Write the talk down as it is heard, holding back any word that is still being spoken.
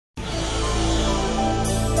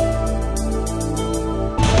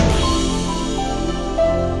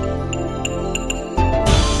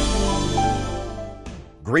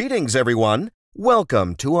Greetings, everyone.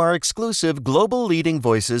 Welcome to our exclusive Global Leading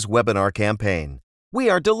Voices webinar campaign. We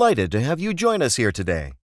are delighted to have you join us here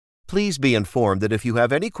today. Please be informed that if you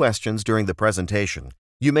have any questions during the presentation,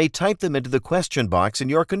 you may type them into the question box in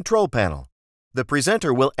your control panel. The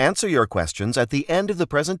presenter will answer your questions at the end of the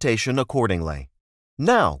presentation accordingly.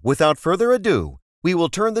 Now, without further ado, we will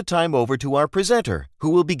turn the time over to our presenter, who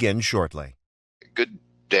will begin shortly. Good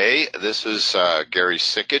day. This is Gary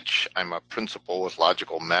Sikich. I'm a principal with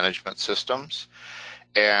Logical Management Systems.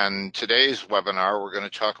 And today's webinar, we're going to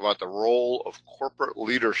talk about the role of corporate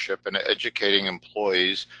leadership in educating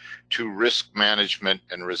employees to risk management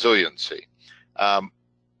and resiliency.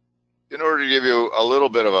 In order to give you a little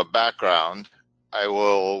bit of a background, I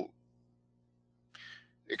will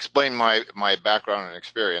explain my background and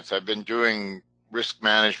experience. I've been doing risk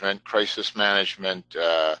management, crisis management,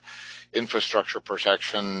 infrastructure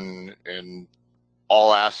protection in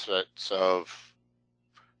all aspects of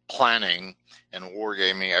planning and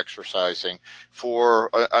wargaming exercising for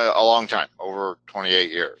a long time, over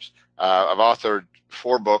 28 years. I've authored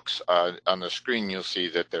 4 books. On the screen you'll see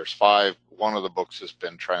that there's 5. One of the books has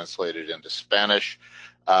been translated into Spanish.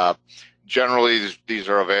 Generally, these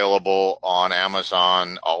are available on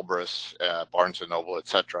Amazon, Albris, Barnes & Noble,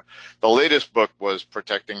 etc. The latest book was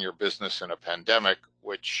Protecting Your Business in a Pandemic,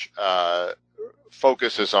 which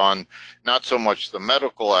focuses on not so much the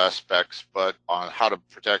medical aspects, but on how to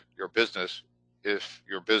protect your business if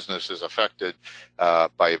your business is affected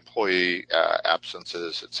by employee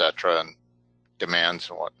absences, etc., and demands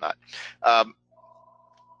and whatnot.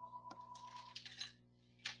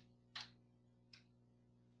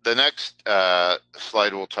 The next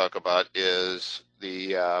slide we'll talk about is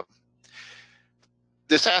this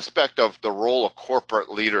aspect of the role of corporate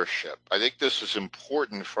leadership. I think this is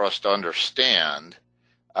important for us to understand,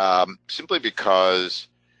 simply because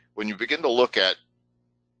when you begin to look at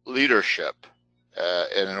leadership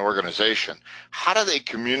in an organization, how do they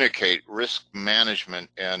communicate risk management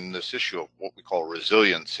and this issue of what we call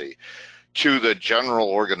resiliency to the general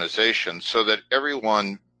organization so that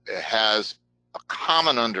everyone has a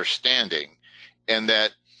common understanding, and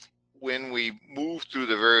that when we move through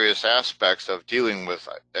the various aspects of dealing with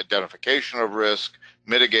identification of risk,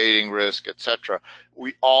 mitigating risk, etc.,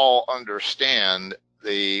 we all understand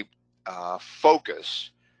the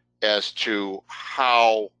focus as to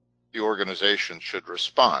how the organization should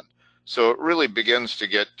respond. So it really begins to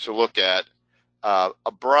get to look at a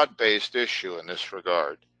broad-based issue in this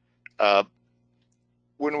regard.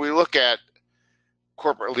 When we look at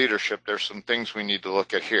corporate leadership, there's some things we need to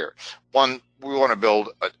look at here. One, we want to build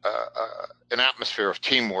an atmosphere of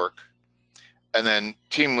teamwork, and then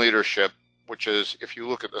team leadership, which is, if you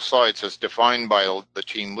look at the slides, is defined by the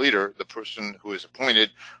team leader, the person who is appointed,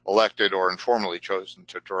 elected, or informally chosen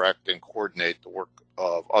to direct and coordinate the work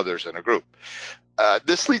of others in a group.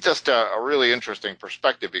 This leads us to a really interesting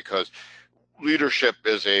perspective, because leadership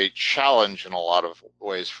is a challenge in a lot of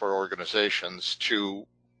ways for organizations to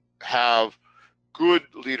have good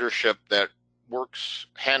leadership that works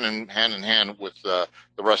hand in hand with the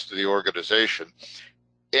rest of the organization.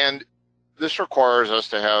 And this requires us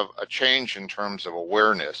to have a change in terms of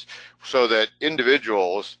awareness so that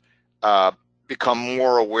individuals become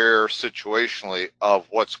more aware situationally of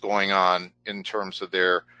what's going on in terms of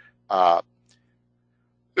their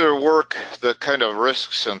work, the kind of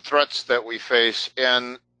risks and threats that we face,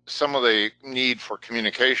 and some of the need for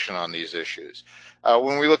communication on these issues.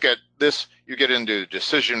 When we look at this, you get into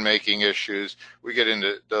decision-making issues. We get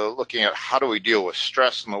into looking at how do we deal with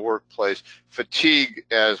stress in the workplace, fatigue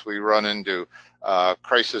as we run into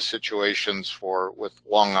crisis situations with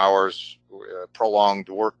long hours, prolonged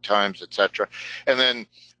work times, etc. And then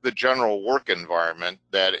the general work environment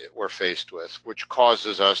that we're faced with, which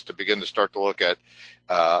causes us to begin to start to look at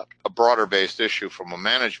a broader-based issue from a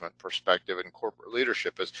management perspective and corporate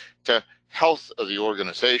leadership as to health of the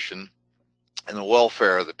organization and the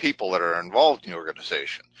welfare of the people that are involved in the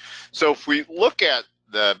organization. So if we look at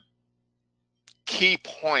the key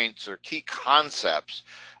points or key concepts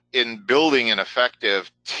in building an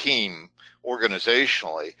effective team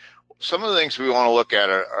organizationally, some of the things we want to look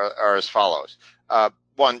at are as follows.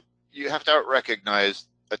 One, you have to recognize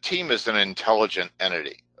a team is an intelligent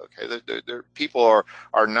entity. Okay, people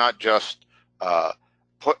are not just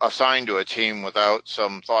assigned to a team without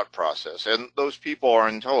some thought process, and those people are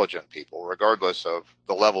intelligent people regardless of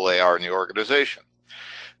the level they are in the organization.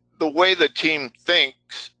 The way the team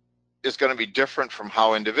thinks is going to be different from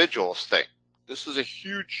how individuals think. This is a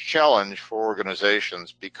huge challenge for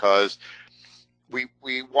organizations because we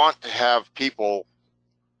want to have people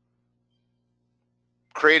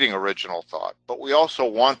creating original thought, but we also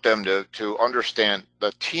want them to understand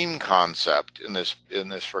the team concept in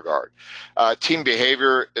this regard. Team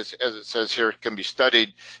behavior, as it says here, can be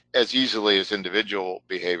studied as easily as individual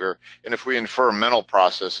behavior, and if we infer mental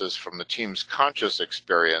processes from the team's conscious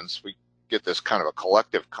experience, we get this kind of a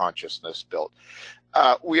collective consciousness built.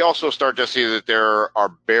 We also start to see that there are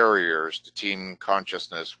barriers to team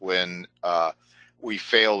consciousness when we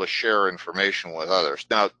fail to share information with others.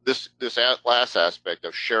 Now, this last aspect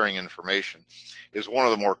of sharing information is one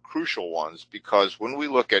of the more crucial ones, because when we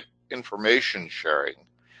look at information sharing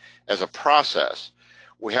as a process,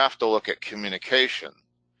 we have to look at communication,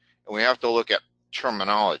 and we have to look at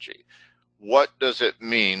terminology. What does it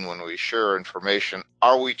mean when we share information?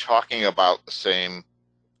 Are we talking about the same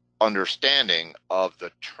understanding of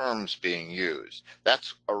the terms being used?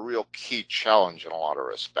 That's a real key challenge in a lot of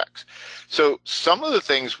respects. So some of the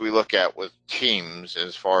things we look at with teams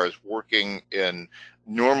as far as working in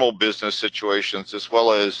normal business situations as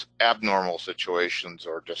well as abnormal situations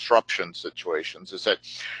or disruption situations is that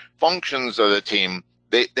functions of the team,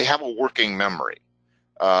 they have a working memory.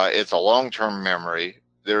 It's a long-term memory.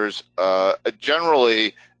 There's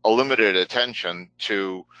generally a limited attention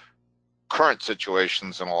to current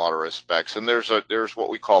situations in a lot of respects, and there's what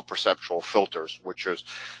we call perceptual filters, which is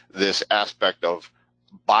this aspect of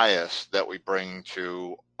bias that we bring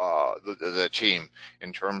to the team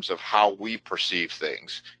in terms of how we perceive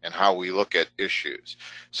things and how we look at issues.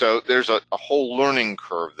 So there's a whole learning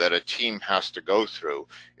curve that a team has to go through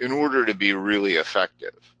in order to be really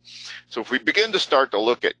effective. So if we begin to start to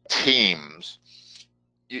look at teams,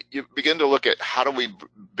 you begin to look at how do we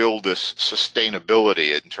build this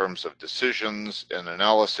sustainability in terms of decisions and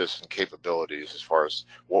analysis and capabilities as far as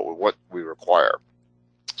what we require.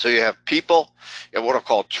 So you have people and what I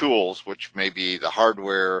call tools, which may be the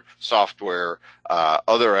hardware, software,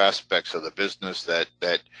 other aspects of the business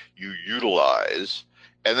that you utilize.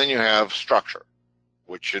 And then you have structure,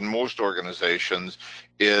 which in most organizations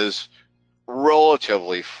is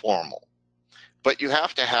relatively formal. But you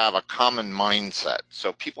have to have a common mindset.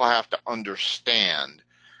 So people have to understand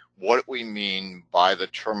what we mean by the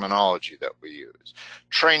terminology that we use.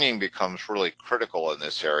 Training becomes really critical in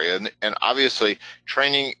this area. And obviously,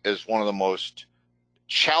 training is one of the most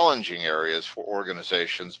challenging areas for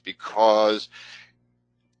organizations because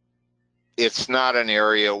it's not an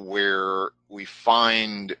area where we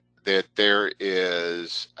find that there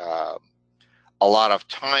is a lot of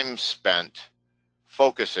time spent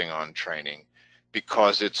focusing on training,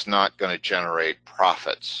 because it's not going to generate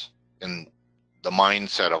profits in the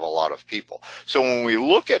mindset of a lot of people. So when we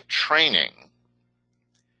look at training,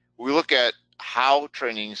 we look at how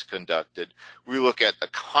training is conducted, we look at the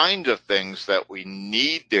kind of things that we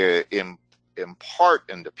need to impart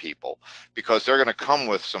into people, because they're going to come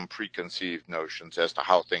with some preconceived notions as to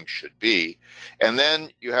how things should be. And then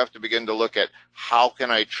you have to begin to look at how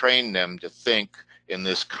can I train them to think in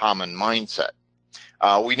this common mindset.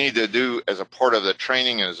 We need to do, as a part of the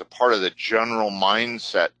training and as a part of the general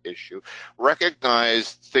mindset issue,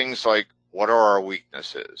 recognize things like what are our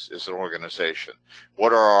weaknesses as an organization?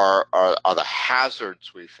 What are the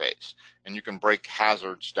hazards we face? And you can break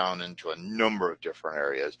hazards down into a number of different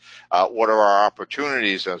areas. What are our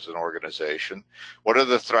opportunities as an organization? What are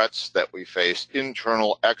the threats that we face?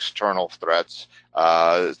 Internal, external threats,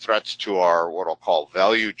 threats to our what I'll call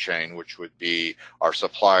value chain, which would be our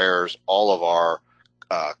suppliers, all of our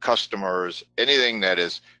customers, anything that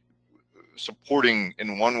is supporting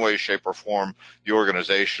in one way, shape, or form the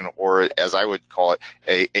organization, or as I would call it,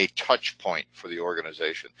 a touch point for the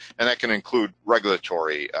organization. And that can include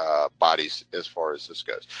regulatory bodies as far as this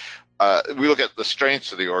goes. We look at the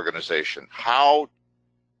strengths of the organization. How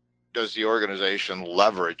does the organization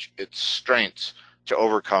leverage its strengths to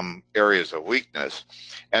overcome areas of weakness?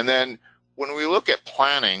 And then when we look at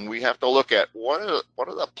planning, we have to look at what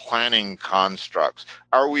are the planning constructs?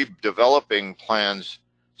 Are we developing plans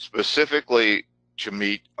specifically to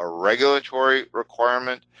meet a regulatory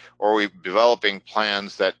requirement, or are we developing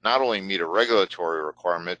plans that not only meet a regulatory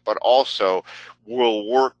requirement, but also will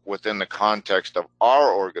work within the context of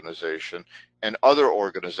our organization and other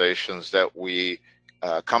organizations that we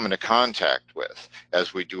come into contact with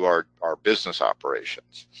as we do our business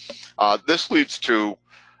operations? This leads to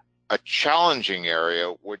a challenging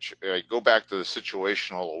area, which go back to the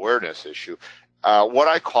situational awareness issue, what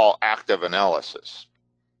I call active analysis.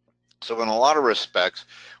 So in a lot of respects,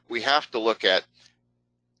 we have to look at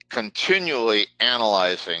continually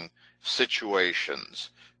analyzing situations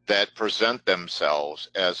that present themselves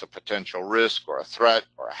as a potential risk or a threat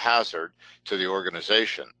or a hazard to the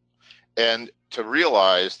organization. And to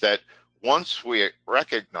realize that once we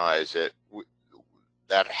recognize it,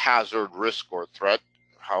 that hazard, risk, or threat,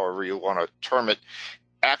 however you want to term it,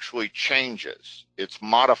 actually changes. It's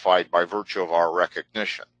modified by virtue of our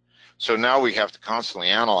recognition. So now we have to constantly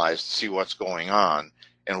analyze to see what's going on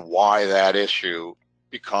and why that issue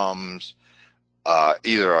becomes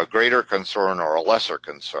either a greater concern or a lesser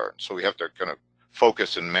concern. So we have to kind of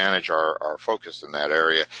focus and manage our focus in that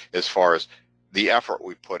area as far as the effort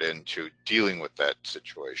we put into dealing with that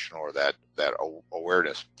situation or that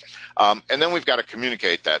awareness. And then we've got to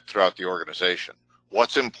communicate that throughout the organization.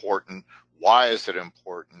 What's important? Why is it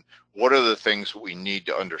important? What are the things we need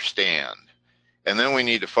to understand? And then we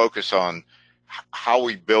need to focus on how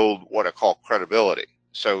we build what I call credibility.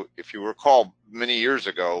 So if you recall, many years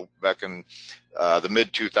ago, back in the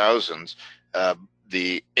mid-2000s,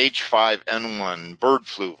 the H5N1 bird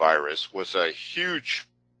flu virus was a huge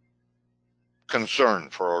concern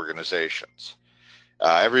for organizations.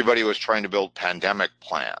 Everybody was trying to build pandemic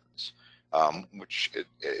plans, which it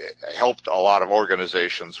helped a lot of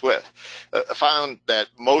organizations with. I found that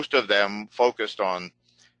most of them focused on,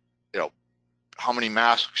 how many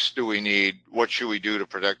masks do we need? What should we do to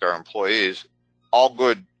protect our employees? All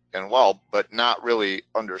good and well, but not really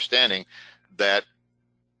understanding that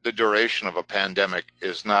the duration of a pandemic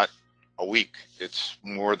is not a week. It's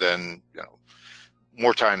more than,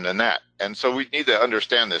 more time than that. And so we need to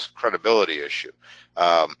understand this credibility issue.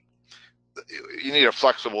 You need a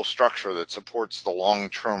flexible structure that supports the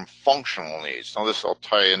long-term functional needs. Now this will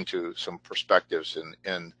tie into some perspectives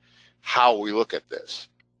in how we look at this.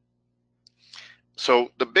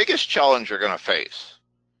 So the biggest challenge you're going to face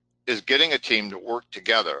is getting a team to work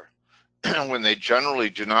together when they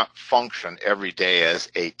generally do not function every day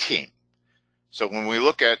as a team. So when we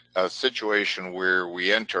look at a situation where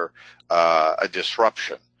we enter a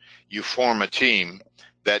disruption, you form a team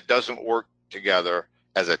that doesn't work together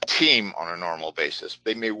as a team on a normal basis.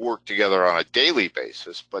 They may work together on a daily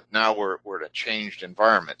basis, but now we're in a changed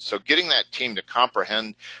environment. So getting that team to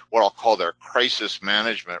comprehend what I'll call their crisis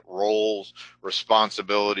management roles,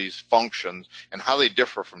 responsibilities, functions, and how they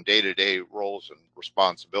differ from day-to-day roles and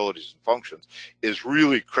responsibilities and functions is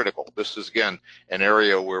really critical. This is, again, an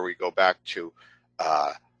area where we go back to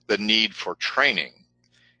the need for training.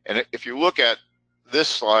 And if you look at this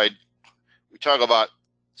slide, we talk about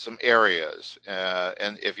some areas.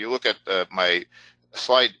 And if you look at my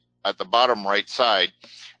slide at the bottom right side,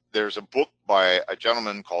 there's a book by a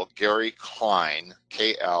gentleman called Gary Klein,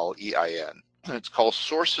 K-L-E-I-N. It's called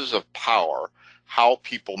Sources of Power, How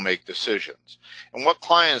People Make Decisions. And what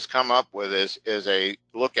Klein has come up with is a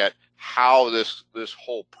look at how this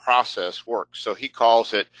whole process works. So he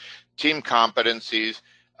calls it team competencies,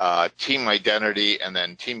 team identity, and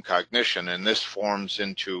then team cognition, and this forms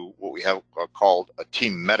into what we have called a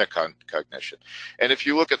team metacognition. And if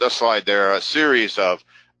you look at the slide, there are a series of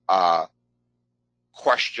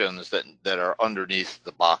questions that are underneath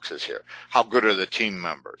the boxes here. How good are the team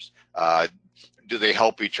members? Do they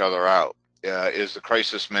help each other out? Is the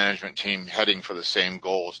crisis management team heading for the same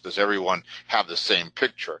goals? Does everyone have the same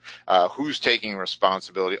picture? Who's taking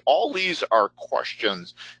responsibility? All these are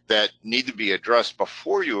questions that need to be addressed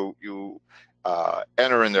before you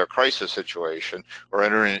enter in their crisis situation or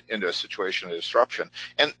enter into a situation of disruption.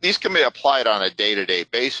 And these can be applied on a day-to-day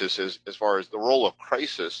basis as far as the role of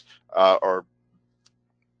crisis or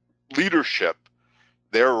leadership,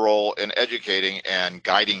 their role in educating and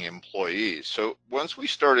guiding employees. So once we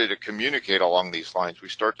started to communicate along these lines, we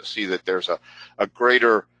start to see that there's a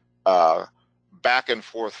greater back and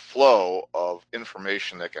forth flow of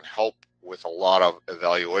information that can help with a lot of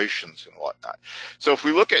evaluations and whatnot. So if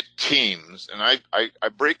we look at teams, and I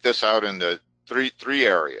break this out into three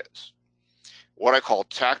areas. What I call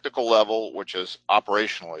tactical level, which is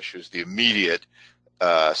operational issues, the immediate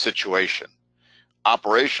situation.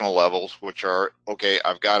 Operational levels, which are, okay,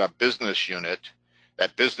 I've got a business unit.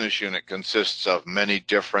 That business unit consists of many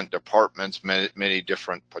different departments, many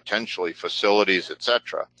different potentially facilities,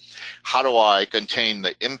 etc. How do I contain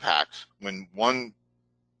the impacts when one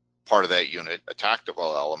part of that unit, a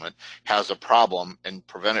tactical element, has a problem and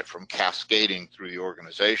prevent it from cascading through the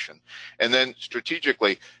organization? And then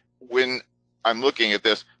strategically, when I'm looking at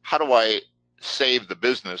this, how do I save the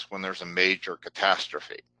business when there's a major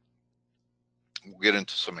catastrophe? We'll get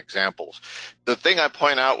into some examples. The thing I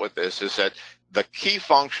point out with this is that the key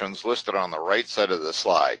functions listed on the right side of the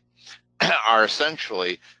slide are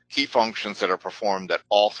essentially key functions that are performed at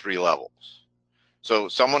all three levels. So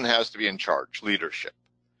someone has to be in charge, leadership.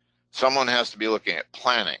 Someone has to be looking at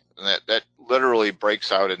planning. and that literally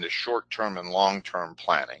breaks out into short-term and long-term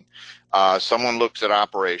planning. Someone looks at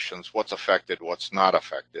operations, what's affected, what's not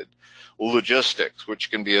affected. Logistics,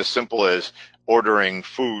 which can be as simple as ordering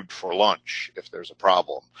food for lunch if there's a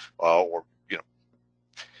problem, or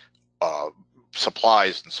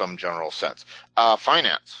supplies in some general sense.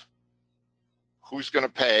 Finance, who's going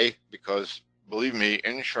to pay, because believe me,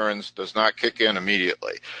 insurance does not kick in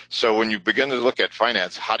immediately. So when you begin to look at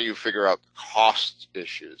finance, how do you figure out the cost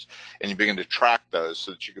issues? And you begin to track those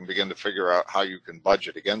so that you can begin to figure out how you can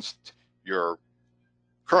budget against your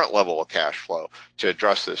current level of cash flow to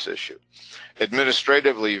address this issue.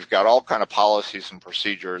 Administratively, you've got all kind of policies and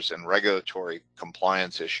procedures and regulatory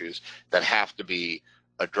compliance issues that have to be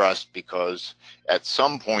addressed, because at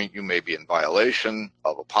some point you may be in violation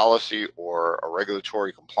of a policy or a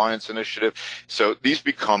regulatory compliance initiative. So these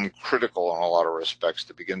become critical in a lot of respects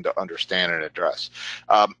to begin to understand and address.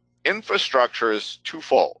 Infrastructure is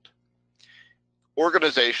twofold.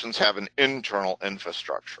 Organizations have an internal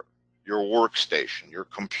infrastructure, your workstation, your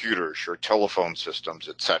computers, your telephone systems,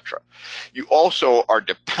 etc. You also are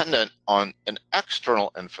dependent on an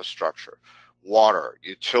external infrastructure, water,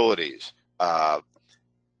 utilities,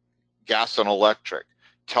 gas and electric,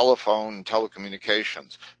 telephone,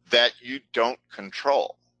 telecommunications, that you don't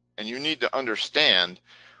control. And you need to understand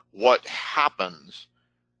what happens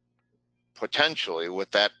potentially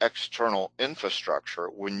with that external infrastructure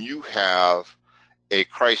when you have a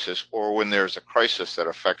crisis, or when there's a crisis that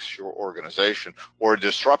affects your organization, or a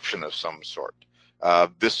disruption of some sort.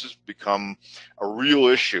 This has become a real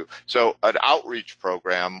issue. So an outreach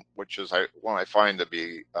program, which is one I find to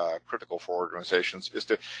be critical for organizations, is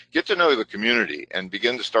to get to know the community and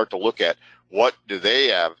begin to start to look at what do they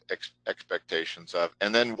have expectations of,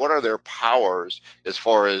 and then what are their powers as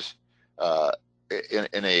far as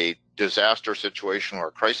in a disaster situation or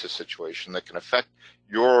a crisis situation that can affect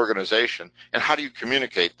your organization, and how do you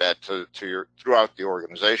communicate that to throughout the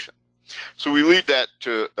organization. So we lead that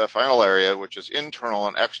to the final area, which is internal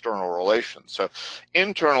and external relations. So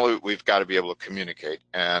internally, we've got to be able to communicate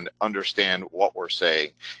and understand what we're saying.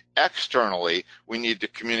 Externally, we need to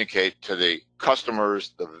communicate to the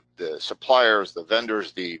customers, the suppliers, the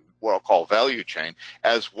vendors, the what I'll call value chain,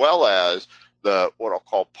 as well as the what I'll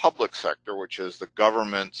call public sector, which is the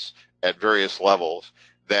governments at various levels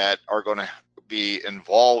that are going to be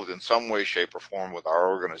involved in some way, shape, or form with our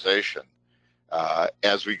organization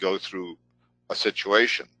as we go through a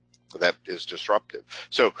situation that is disruptive.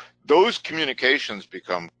 So those communications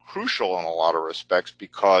become crucial in a lot of respects,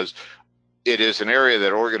 because it is an area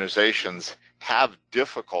that organizations have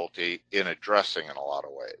difficulty in addressing in a lot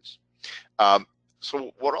of ways.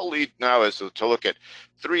 So what I'll lead now is to look at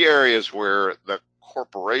three areas where the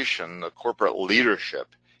corporation, the corporate leadership,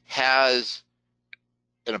 has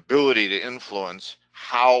an ability to influence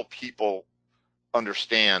how people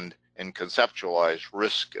understand and conceptualize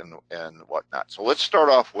risk and whatnot. So let's start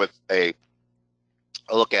off with a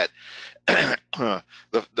look at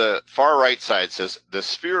the far right side says the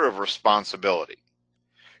sphere of responsibility.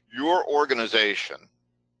 Your organization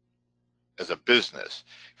as a business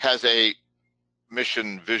has a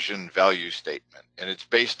mission, vision, value statement, and it's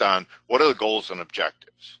based on what are the goals and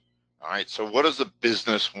objectives. All right, so what does the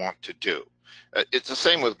business want to do? It's the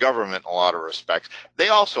same with government in a lot of respects. They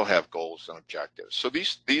also have goals and objectives. So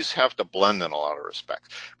these have to blend in a lot of respects.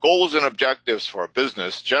 Goals and objectives for a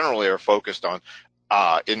business generally are focused on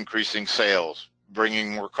increasing sales,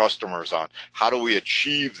 bringing more customers on. How do we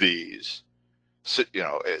achieve these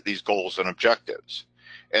goals and objectives?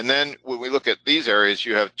 And then when we look at these areas,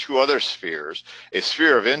 you have two other spheres, a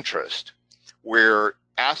sphere of interest, where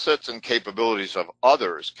assets and capabilities of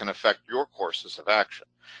others can affect your courses of action.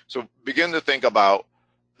 So begin to think about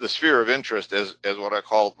the sphere of interest as what I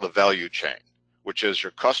call the value chain, which is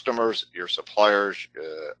your customers, your suppliers,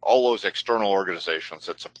 all those external organizations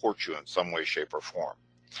that support you in some way, shape, or form.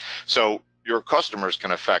 So your customers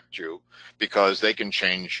can affect you because they can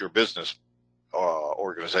change your business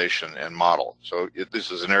organization and model. So this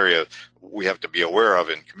is an area we have to be aware of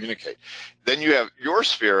and communicate. Then you have your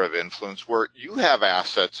sphere of influence, where you have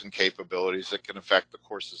assets and capabilities that can affect the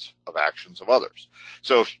courses of actions of others.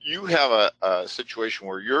 So if you have a situation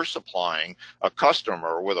where you're supplying a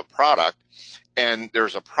customer with a product and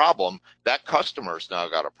there's a problem, that customer's now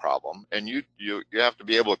got a problem, and you have to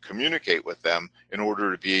be able to communicate with them in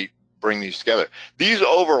order to bring these together. These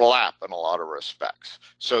overlap in a lot of respects,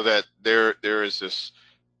 so that there is this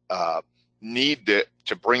need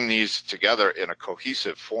to bring these together in a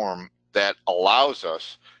cohesive form that allows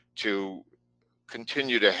us to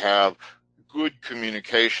continue to have good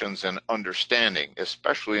communications and understanding,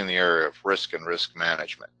 especially in the area of risk and risk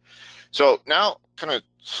management. So now kind of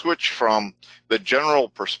switch from the general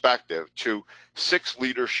perspective to 6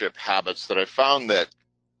 leadership habits that I found that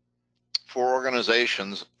for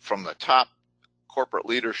organizations from the top corporate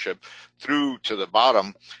leadership through to the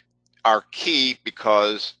bottom are key,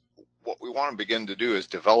 because what we want to begin to do is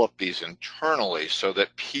develop these internally so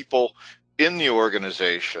that people in the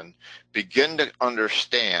organization begin to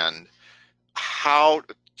understand how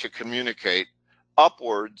to communicate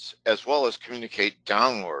upwards as well as communicate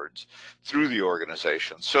downwards through the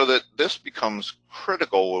organization, so that this becomes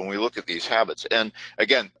critical when we look at these habits. And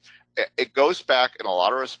again, it goes back in a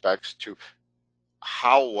lot of respects to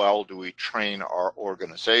how well do we train our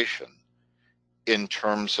organization in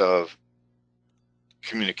terms of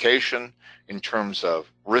communication, in terms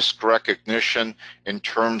of risk recognition, in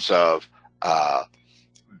terms of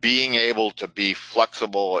being able to be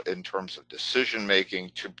flexible in terms of decision making,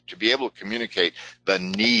 to be able to communicate the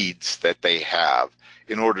needs that they have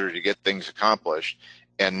in order to get things accomplished,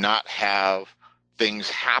 and not have things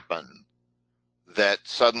happen that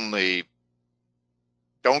suddenly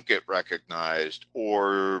don't get recognized,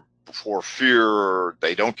 or for fear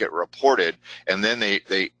they don't get reported, and then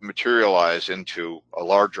they materialize into a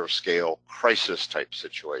larger scale crisis type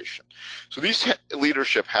situation. So these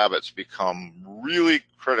leadership habits become really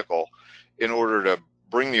critical in order to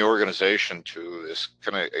bring the organization to this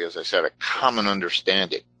kind of, as I said, a common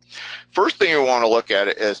understanding. First thing we want to look at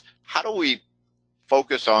is, how do we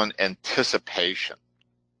focus on anticipation?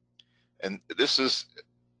 And this is,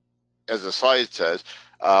 as the slide says,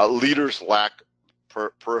 leaders lack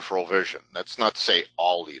peripheral vision. That's not to say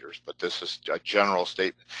all leaders, but this is a general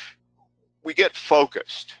statement. We get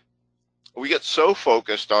focused. We get so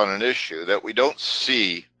focused on an issue that we don't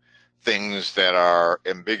see things that are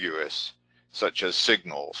ambiguous, such as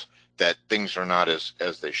signals that things are not as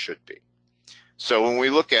they should be. So when we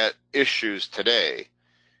look at issues today,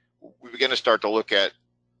 we begin to start to look at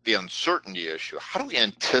the uncertainty issue. How do we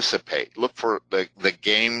anticipate? Look for the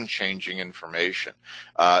game-changing information.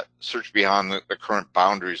 Search beyond the current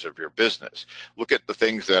boundaries of your business. Look at the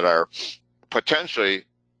things that are potentially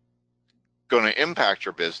going to impact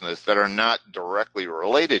your business that are not directly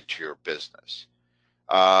related to your business.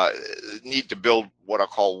 Need to build what I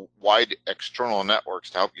call wide external networks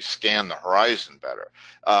to help you scan the horizon better.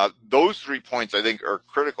 Those 3 points, I think, are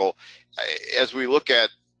critical as we look at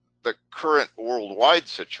the current worldwide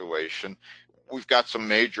situation. We've got some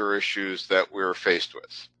major issues that we're faced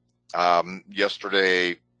with.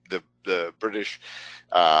 Yesterday, the British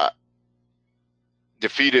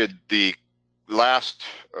defeated the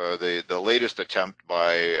latest attempt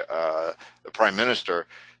by the Prime Minister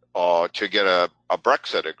to get a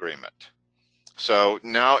Brexit agreement. So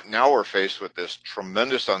now we're faced with this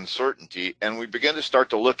tremendous uncertainty, and we begin to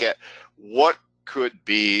start to look at what could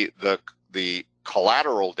be the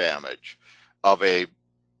collateral damage of a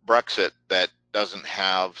Brexit that doesn't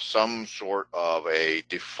have some sort of a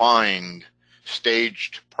defined,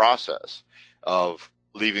 staged process of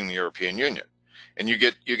leaving the European Union. And you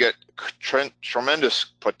get tremendous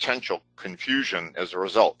potential confusion as a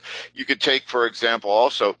result. You could take, for example,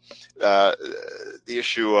 also the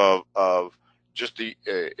issue of just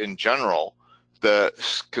in general, the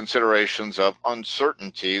considerations of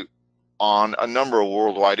uncertainty on a number of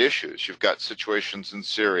worldwide issues. You've got situations in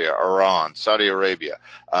Syria, Iran, Saudi Arabia,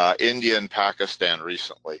 India and Pakistan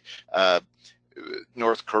recently,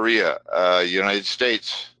 North Korea, United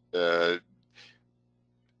States. I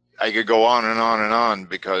could go on and on and on,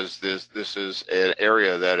 because this is an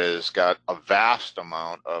area that has got a vast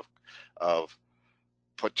amount of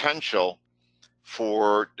potential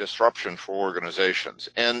for disruption for organizations.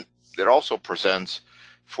 And it also presents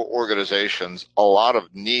for organizations a lot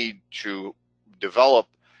of need to develop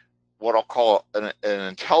what I'll call an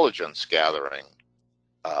intelligence gathering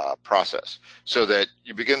process, so that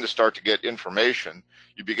you begin to start to get information,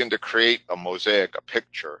 you begin to create a mosaic, a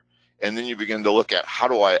picture, and then you begin to look at how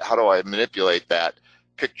do I manipulate that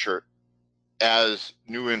picture as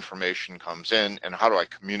new information comes in, and how do I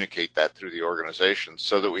communicate that through the organization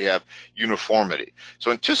so that we have uniformity.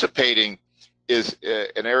 So anticipating is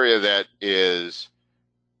an area that is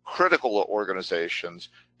critical to organizations,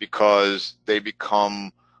 because they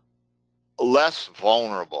become less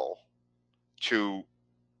vulnerable to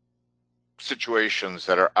situations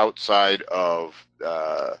that are outside of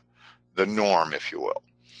the norm, if you will.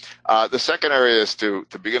 The second area is to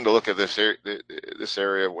begin to look at this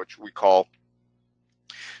area, which we call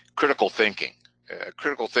critical thinking.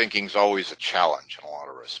 Critical thinking is always a challenge in a lot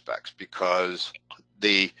of respects, because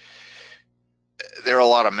there are a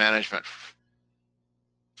lot of management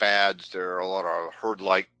fads. There are a lot of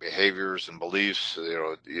herd-like behaviors and beliefs.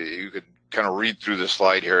 You could kind of read through the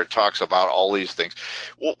slide here, it talks about all these things.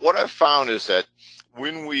 What I've found is that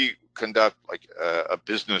when we conduct like a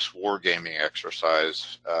business wargaming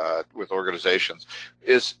exercise with organizations,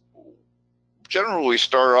 is generally we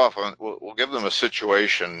start off on, we'll give them a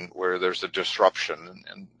situation where there's a disruption,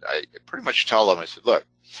 and I pretty much tell them, I said, look,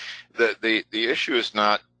 the issue is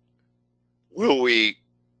not will we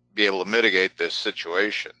be able to mitigate this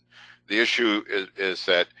situation. The issue is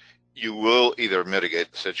that you will either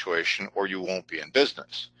mitigate the situation or you won't be in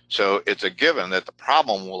business. So it's a given that the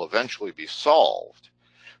problem will eventually be solved.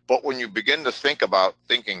 But when you begin to think about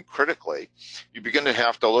thinking critically, you begin to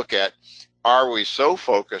have to look at, are we so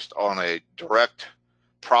focused on a direct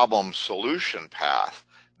problem solution path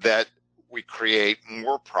that we create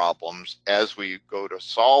more problems as we go to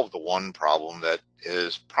solve the one problem that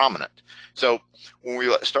is prominent? So when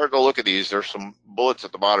we start to look at these, there's some bullets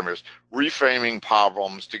at the bottom here. Reframing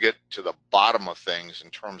problems to get to the bottom of things in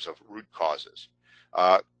terms of root causes.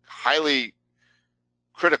 Highly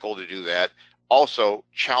critical to do that. Also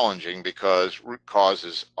challenging because root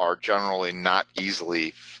causes are generally not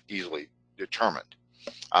easily determined.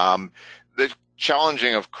 The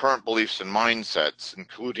challenging of current beliefs and mindsets,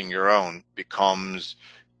 including your own, becomes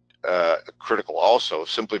critical also,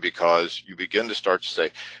 simply because you begin to start to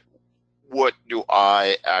say, what do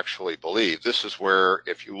I actually believe? This is where,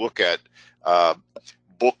 if you look at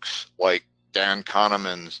books like Dan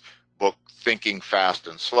Kahneman's book, Thinking Fast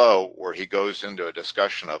and Slow, where he goes into a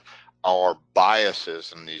discussion of our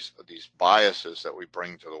biases and these biases that we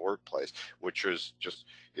bring to the workplace, which is just,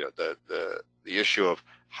 you know, the issue of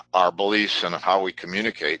our beliefs and how we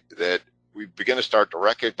communicate, that we begin to start to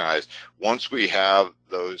recognize once we have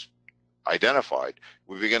those identified,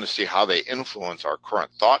 we begin to see how they influence our current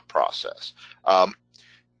thought process.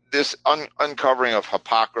 This uncovering of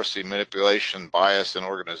hypocrisy, manipulation, bias in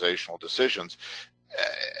organizational decisions,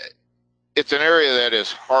 it's an area that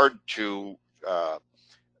is hard to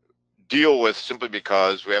deal with, simply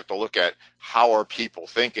because we have to look at how are people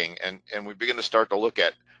thinking, and we begin to start to look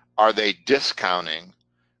at, are they discounting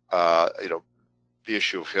the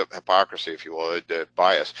issue of hypocrisy, if you will, the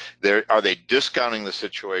bias. Are they discounting the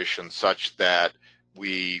situation such that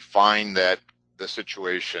we find that the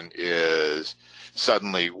situation is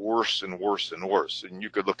suddenly worse and worse and worse? And you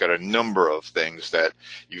could look at a number of things that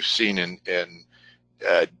you've seen in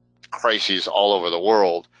crises all over the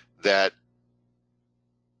world that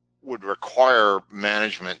would require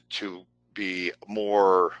management to be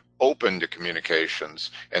more open to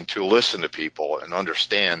communications and to listen to people and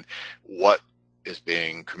understand what is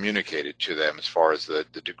being communicated to them as far as the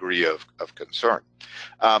degree of concern.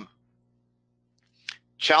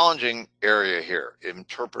 Challenging area here,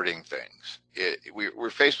 interpreting things.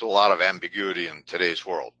 We're faced with a lot of ambiguity in today's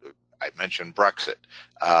world. I mentioned Brexit.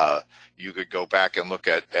 You could go back and look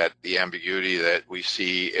at the ambiguity that we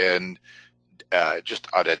see in just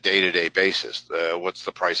on a day-to-day basis. What's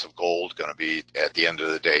the price of gold going to be at the end of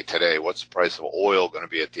the day today? What's the price of oil going to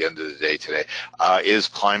be at the end of the day today? Is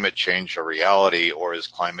climate change a reality, or is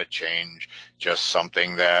climate change just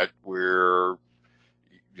something that we're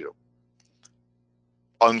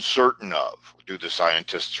uncertain of? Do the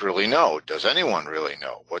scientists really know? Does anyone really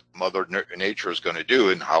know what Mother Nature is going to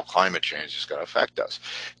do and how climate change is going to affect us?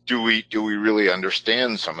 Do we really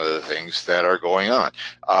understand some of the things that are going on?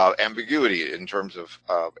 Ambiguity in terms of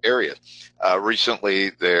areas.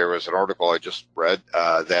 Recently, there was an article I just read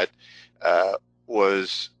that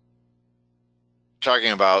was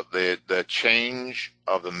talking about the change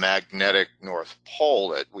of the magnetic North Pole,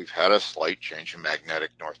 that we've had a slight change in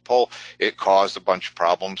magnetic North Pole. It caused a bunch of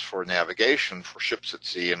problems for navigation for ships at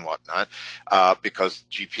sea and whatnot, because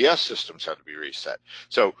GPS systems had to be reset.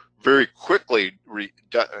 So very quickly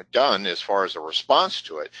done as far as a response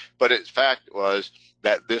to it, but in fact was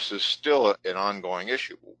that this is still an ongoing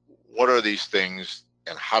issue. What are these things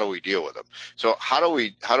and how do we deal with them? So how do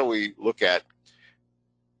we look at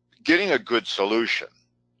getting a good solution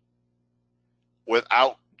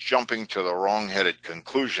without jumping to the wrong-headed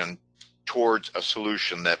conclusion towards a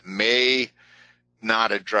solution that may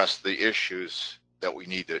not address the issues that we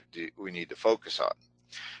need to focus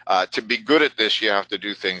on? To be good at this, you have to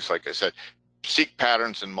do things, like I said, seek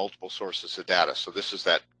patterns in multiple sources of data. So this is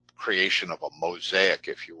that creation of a mosaic,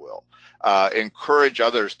 if you will. Encourage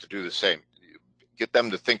others to do the same. Get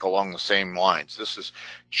them to think along the same lines. This is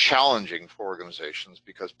challenging for organizations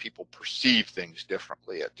because people perceive things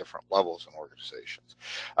differently at different levels in organizations.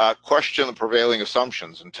 Question the prevailing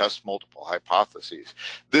assumptions and test multiple hypotheses.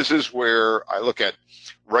 This is where I look at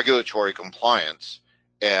regulatory compliance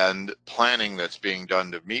and planning that's being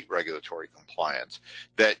done to meet regulatory compliance,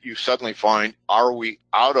 that you suddenly find, are we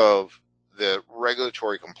out of the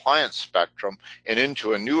regulatory compliance spectrum and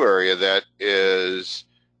into a new area that is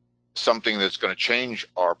something that's going to change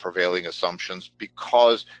our prevailing assumptions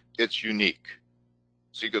because it's unique.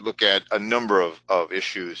 So you could look at a number of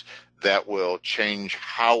issues that will change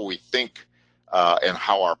how we think and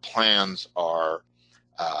how our plans are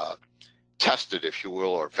tested, if you will,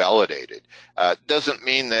 or validated. Doesn't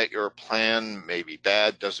mean that your plan may be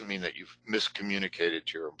bad, doesn't mean that you've miscommunicated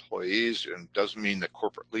to your employees, and doesn't mean that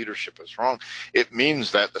corporate leadership is wrong. It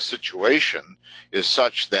means that the situation is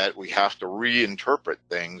such that we have to reinterpret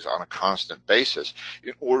things on a constant basis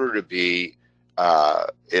in order to be,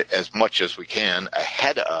 as much as we can,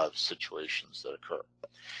 ahead of situations that occur.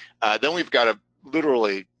 Then we've got to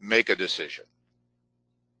literally make a decision.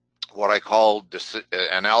 What I call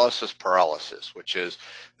analysis paralysis, which is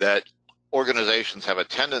that organizations have a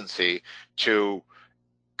tendency to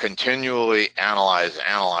continually analyze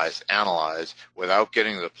without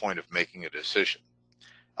getting to the point of making a decision.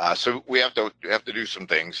 So we have to do some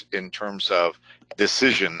things in terms of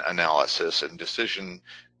decision analysis and decision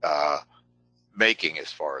making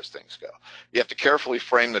as far as things go. You have to carefully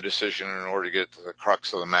frame the decision in order to get to the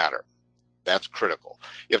crux of the matter. That's critical.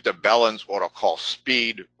 You have to balance what I'll call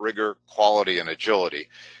speed, rigor, quality, and agility.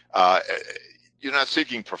 You're not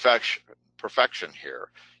seeking perfection here.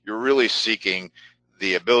 You're really seeking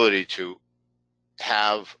the ability to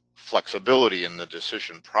have flexibility in the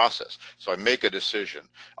decision process. So I make a decision.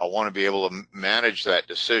 I want to be able to manage that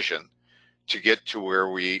decision to get to where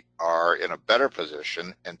we are in a better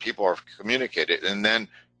position and people are communicated, and then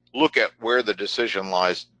look at where the decision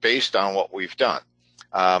lies based on what we've done.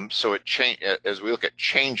 So as we look at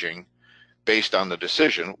changing based on the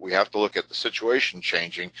decision, we have to look at the situation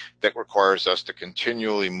changing that requires us to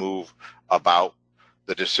continually move about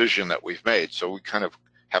the decision that we've made. So we kind of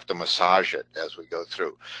have to massage it as we go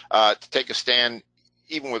through. To take a stand,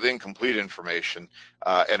 even with incomplete information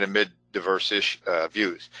and amid diverse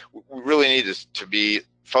views, we really need to be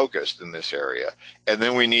focused in this area. And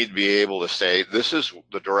then we need to be able to say, this is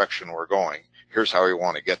the direction we're going. Here's how we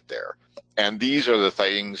want to get there. And these are the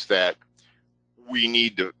things that we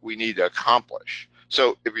need to accomplish.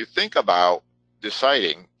 So if you think about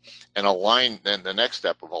deciding and then the next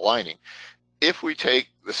step of aligning, if we take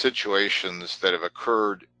the situations that have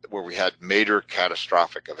occurred where we had major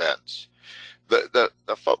catastrophic events, the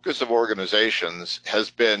focus of organizations has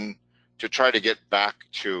been to try to get back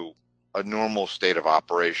to a normal state of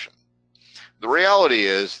operation. The reality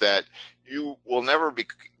is that you will never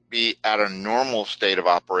be at a normal state of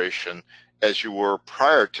operation as you were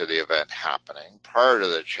prior to the event happening, prior to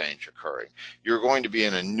the change occurring. You're going to be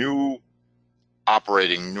in a new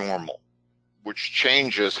operating normal, which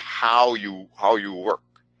changes how you work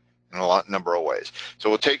in a number of ways. So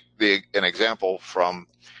we'll take an example from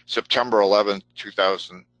September 11th,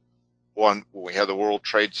 2001, when we had the World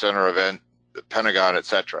Trade Center event, the Pentagon,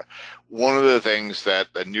 etc. One of the things that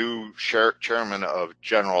the new chairman of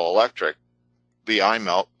General Electric, Lee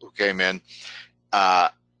Imelt, who came in,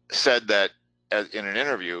 said that in an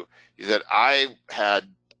interview, he said, I had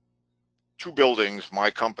 2 buildings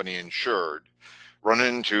my company insured run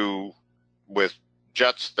into with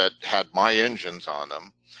jets that had my engines on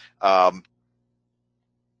them,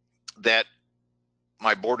 that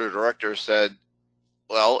my board of directors said,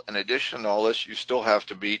 well, in addition to all this, you still have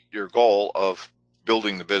to meet your goal of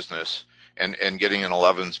building the business and getting an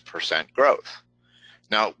 11% growth.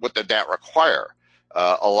 Now, what did that require?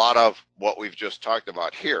 A lot of what we've just talked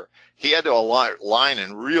about here. He had to align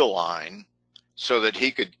and realign so that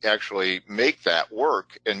he could actually make that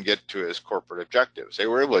work and get to his corporate objectives. They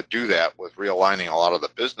were able to do that with realigning a lot of the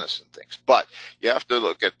business and things. But you have to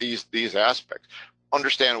look at these aspects.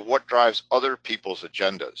 Understand what drives other people's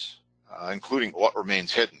agendas, including what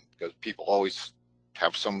remains hidden, because people always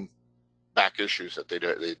have some back issues that they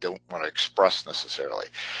don't want to express necessarily.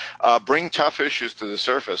 Bring tough issues to the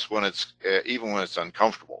surface when it's even when it's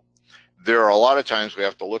uncomfortable. There are a lot of times we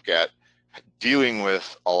have to look at dealing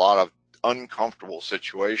with a lot of uncomfortable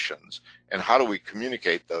situations and how do we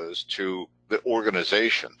communicate those to the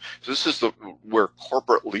organization. So this is where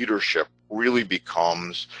corporate leadership really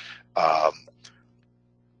becomes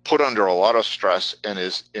put under a lot of stress and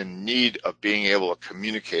is in need of being able to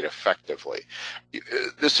communicate effectively.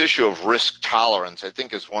 This issue of risk tolerance, I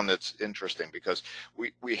think, is one that's interesting because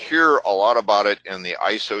we hear a lot about it in the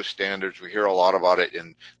ISO standards. We hear a lot about it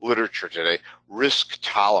in literature today. Risk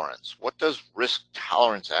tolerance. What does risk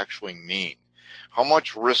tolerance actually mean? How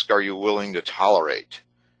much risk are you willing to tolerate?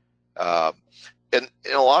 And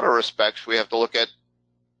in a lot of respects, we have to look at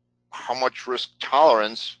how much risk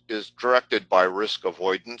tolerance is directed by risk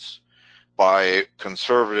avoidance, by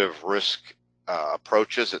conservative risk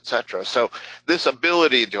approaches, etc. So this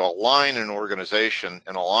ability to align an organization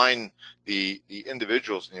and align the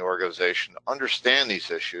individuals in the organization to understand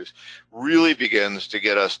these issues really begins to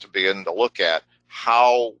get us to begin to look at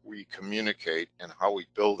how we communicate and how we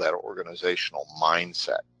build that organizational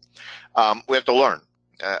mindset. We have to learn.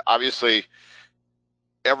 Obviously,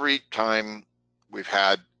 every time we've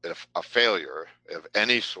had a failure of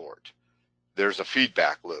any sort, there's a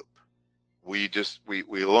feedback loop. We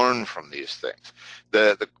learn from these things.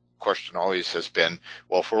 The question always has been,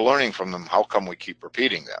 well, if we're learning from them, how come we keep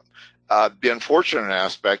repeating them? The unfortunate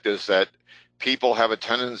aspect is that people have a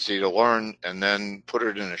tendency to learn and then put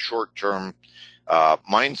it in a short-term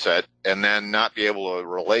mindset and then not be able to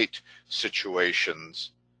relate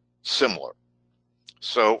situations similar.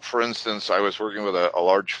 So, for instance, I was working with a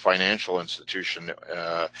large financial institution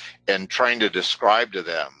and trying to describe to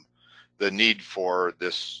them the need for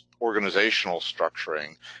this organizational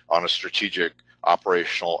structuring on a strategic,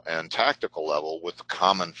 operational, and tactical level with the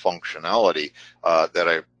common functionality that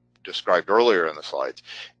I described earlier in the slides,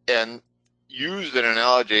 and used an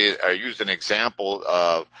analogy, I used an example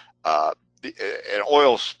of an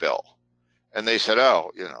oil spill. And they said,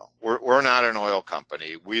 oh, we're not an oil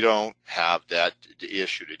company. We don't have that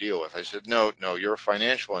issue to deal with. I said, no, you're a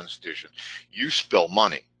financial institution. You spill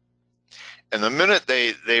money. And the minute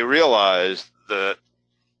they realized the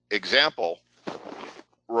example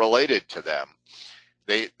related to them,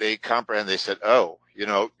 they comprehend. They said, oh,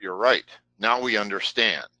 you're right. Now we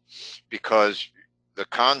understand, because the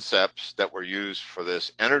concepts that were used for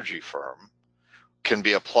this energy firm can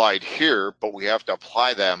be applied here, but we have to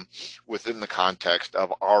apply them within the context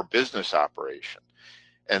of our business operation.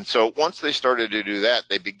 And so once they started to do that,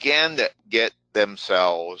 they began to get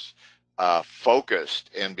themselves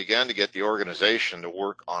focused and began to get the organization to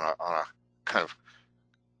work on a kind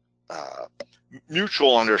of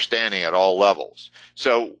mutual understanding at all levels.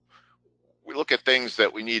 So we look at things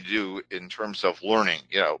that we need to do in terms of learning,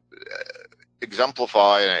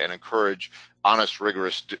 exemplify and encourage honest,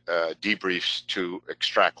 rigorous debriefs to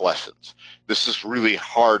extract lessons. This is really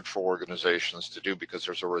hard for organizations to do because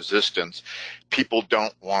there's a resistance. People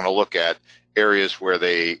don't want to look at areas where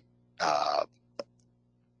they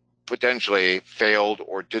potentially failed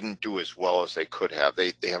or didn't do as well as they could have.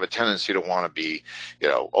 They have a tendency to want to be,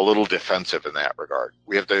 a little defensive in that regard.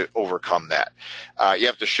 We have to overcome that. You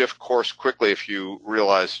have to shift course quickly if you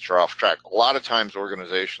realize that you're off track. A lot of times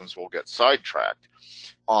organizations will get sidetracked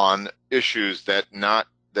on issues that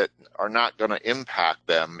are not going to impact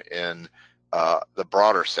them in the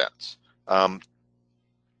broader sense.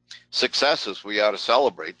 Successes, we ought to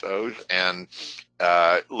celebrate those and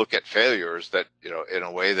look at failures that, in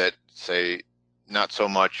a way that, say, not so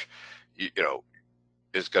much,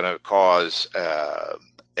 is going to cause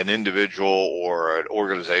an individual or an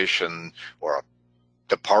organization or a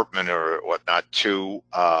department or whatnot to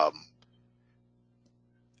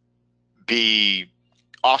be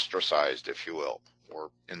ostracized, if you will,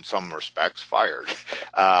 or in some respects fired.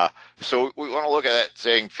 So we want to look at it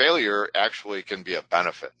saying failure actually can be a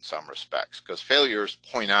benefit in some respects, because failures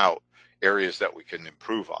point out areas that we can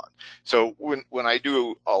improve on. So when I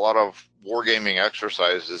do a lot of wargaming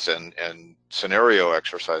exercises and scenario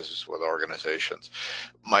exercises with organizations,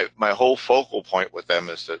 my whole focal point with them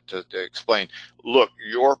is to explain, look,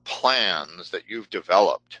 your plans that you've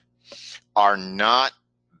developed are not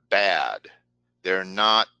bad. They're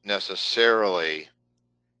not necessarily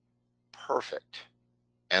perfect.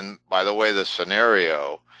 And by the way, the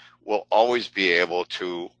scenario will always be able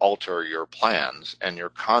to alter your plans and your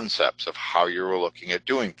concepts of how you're looking at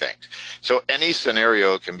doing things. So any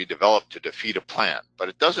scenario can be developed to defeat a plan, but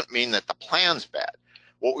it doesn't mean that the plan's bad.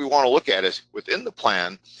 What we want to look at is within the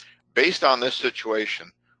plan, based on this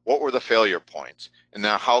situation, what were the failure points? And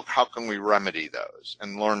now how can we remedy those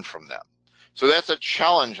and learn from them? So that's a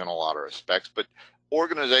challenge in a lot of respects, but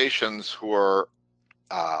organizations who are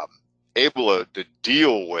able to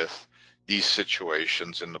deal with these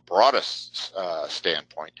situations in the broadest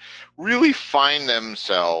standpoint really find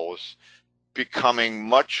themselves becoming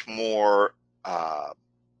much more, how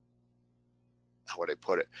would I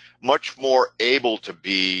put it, much more able to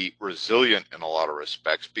be resilient in a lot of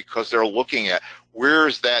respects, because they're looking at where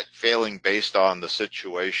is that failing based on the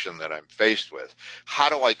situation that I'm faced with. How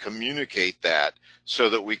do I communicate that so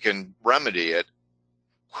that we can remedy it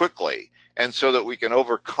quickly and so that we can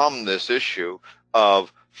overcome this issue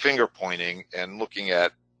of finger pointing and looking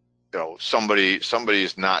at,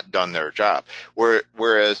 somebody's not done their job,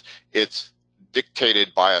 whereas it's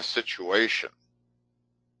dictated by a situation,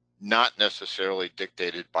 not necessarily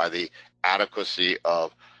dictated by the adequacy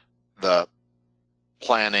of the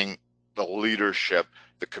planning, the leadership,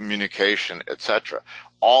 the communication, etc.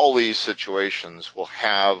 All these situations will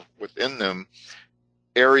have within them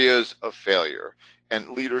areas of failure.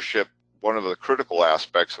 And leadership, one of the critical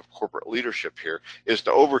aspects of corporate leadership here, is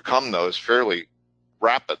to overcome those fairly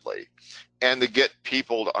rapidly and to get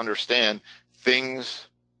people to understand things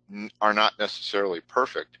are not necessarily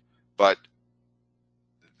perfect, but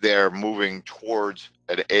they're moving towards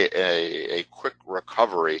a quick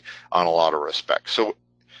recovery on a lot of respects. So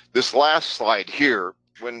this last slide here,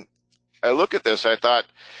 when I look at this, I thought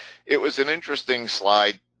it was an interesting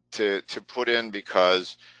slide to put in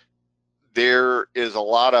because there is a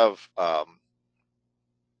lot of,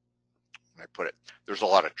 there's a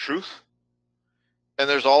lot of truth, and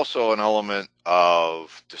there's also an element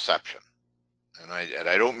of deception. And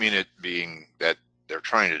I don't mean it being that they're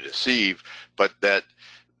trying to deceive, but that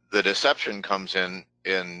the deception comes in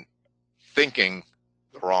thinking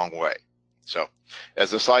the wrong way. So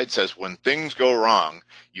as the slide says, when things go wrong,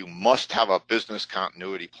 you must have a business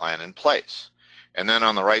continuity plan in place. And then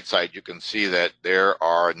on the right side, you can see that there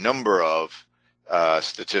are a number of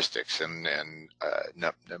statistics and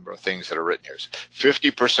number of things that are written here.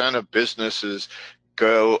 50% of businesses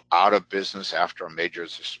go out of business after a major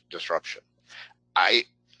disruption. I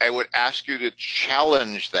would ask you to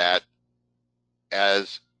challenge that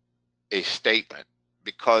as a statement,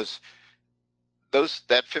 because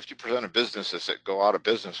that 50% of businesses that go out of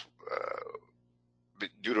business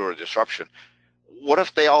due to a disruption, what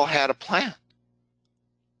if they all had a plan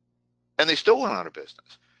and they still went out of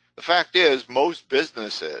business? The fact is, most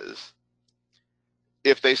businesses,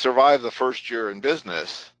 if they survive the first year in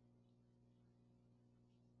business,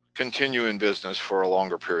 continue in business for a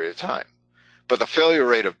longer period of time. But the failure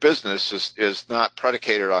rate of business is not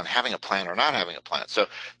predicated on having a plan or not having a plan. So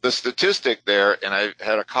the statistic there, and I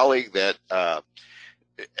had a colleague that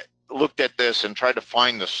looked at this and tried to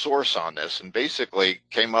find the source on this, and basically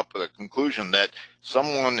came up with a conclusion that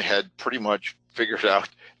someone had pretty much figured out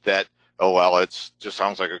that, oh, well, it just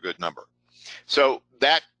sounds like a good number. So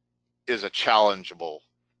that is a challengeable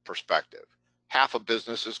perspective. Half of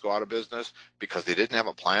businesses go out of business because they didn't have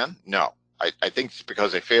a plan? No. I think it's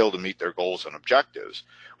because they failed to meet their goals and objectives,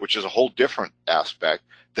 which is a whole different aspect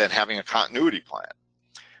than having a continuity plan.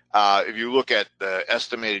 If you look at the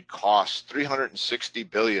estimated costs, $360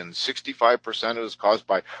 billion, 65% is caused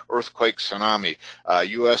by earthquake, tsunami.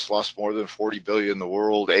 U.S. lost more than $40 billion. The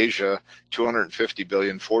world, Asia, $250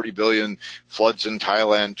 billion, $40 billion. Floods in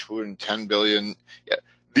Thailand, $210 billion. Yeah,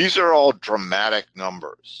 these are all dramatic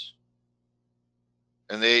numbers,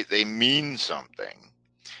 and they mean something,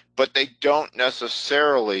 but they don't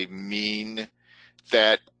necessarily mean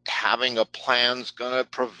that having a plan's going to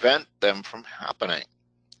prevent them from happening.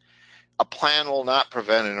 A plan will not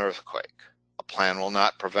prevent an earthquake. A plan will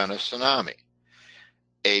not prevent a tsunami.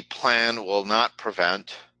 A plan will not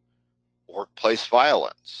prevent workplace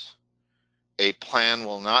violence. A plan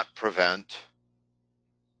will not prevent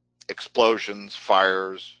explosions,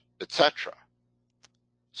 fires, etc.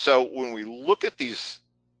 So when we look at these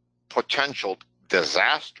potential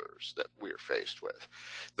disasters that we're faced with,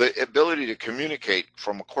 the ability to communicate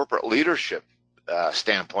from a corporate leadership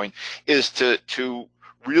standpoint is to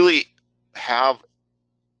really have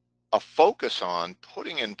a focus on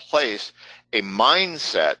putting in place a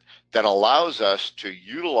mindset that allows us to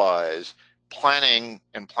utilize planning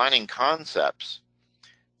and planning concepts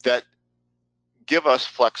that give us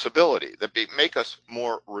flexibility, that make us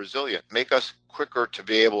more resilient, make us quicker to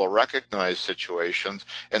be able to recognize situations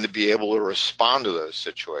and to be able to respond to those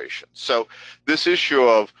situations. So this issue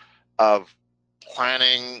of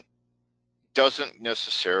planning doesn't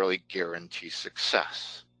necessarily guarantee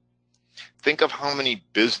success. Think of how many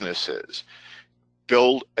businesses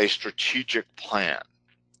build a strategic plan.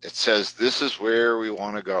 It says, this is where we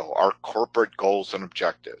want to go, our corporate goals and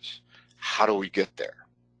objectives. How do we get there?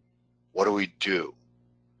 What do we do?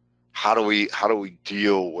 How do we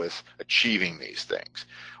deal with achieving these things?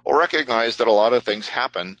 Well, recognize that a lot of things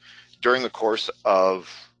happen during the course of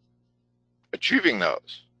achieving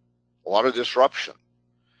those. A lot of disruption.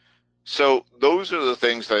 So those are the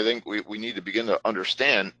things that I think we need to begin to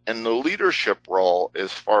understand. And the leadership role,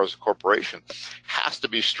 as far as a corporation, has to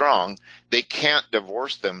be strong. They can't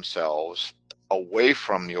divorce themselves away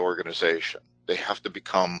from the organization. They have to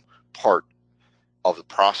become part of the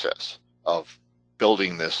process of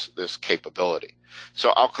building this capability. So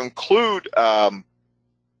I'll conclude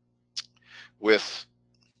with,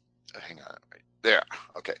 hang on, right there.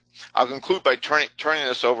 Okay, I'll conclude by turning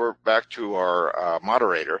this over back to our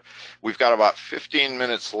moderator. We've got about 15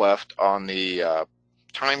 minutes left on the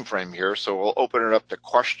time frame here, so we'll open it up to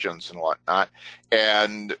questions and whatnot,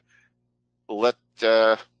 and let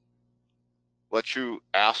let you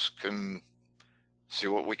ask and see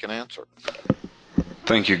what we can answer.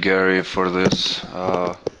 Thank you, Gary, for this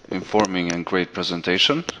informing and great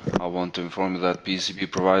presentation. I want to inform you that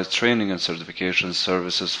PCB provides training and certification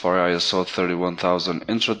services for ISO 31000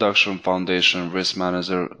 Introduction, Foundation, Risk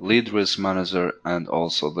Manager, Lead Risk Manager, and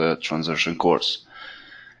also the Transition course.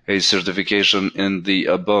 A certification in the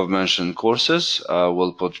above-mentioned courses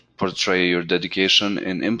will portray your dedication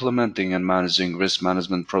in implementing and managing risk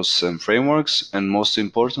management processes and frameworks, and most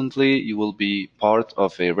importantly, you will be part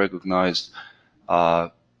of a recognized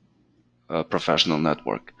professional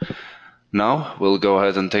network. Now, we'll go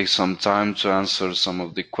ahead and take some time to answer some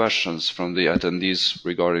of the questions from the attendees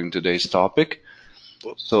regarding today's topic.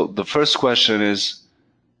 So the first question is,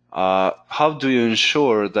 how do you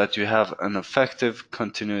ensure that you have an effective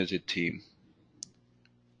continuity team?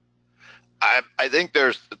 I think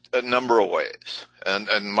there's a number of ways, and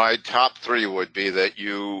my top three would be that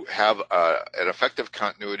you have an effective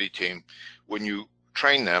continuity team when you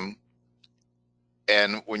train them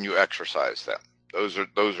and when you exercise them. Those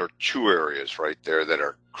are two areas right there that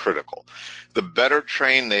are critical. The better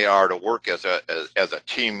trained they are to work as a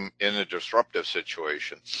team in a disruptive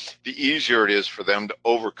situation, the easier it is for them to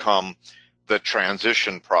overcome the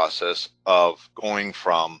transition process of going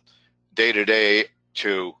from day to day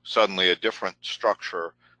to suddenly a different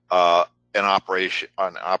structure in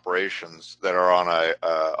operations that are on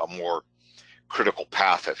a more critical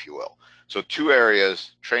path, if you will. So two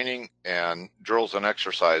areas, training and drills and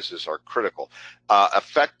exercises, are critical.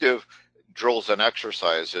 Effective drills and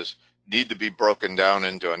exercises need to be broken down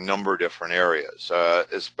into a number of different areas,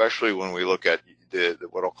 especially when we look at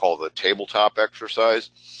what I'll call the tabletop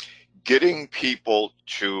exercise. Getting people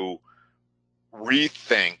to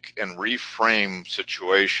rethink and reframe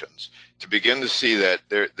situations, to begin to see that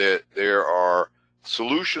there are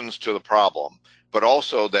solutions to the problem, but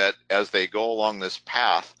also that as they go along this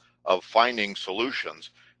path of finding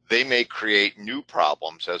solutions, they may create new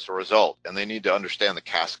problems as a result, and they need to understand the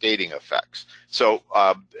cascading effects. So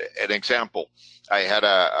an example, I had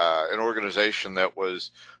an organization that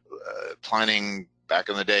was planning back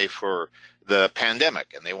in the day for the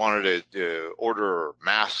pandemic, and they wanted to order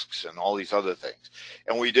masks and all these other things.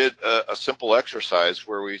 And we did a simple exercise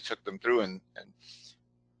where we took them through, and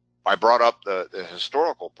I brought up the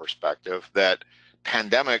historical perspective that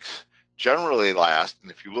pandemics generally last,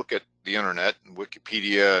 and if you look at the internet and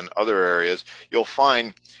Wikipedia and other areas, you'll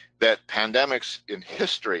find that pandemics in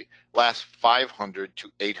history last 500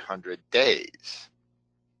 to 800 days.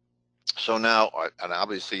 So now, and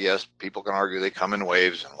obviously, yes, people can argue they come in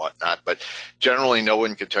waves and whatnot, but generally no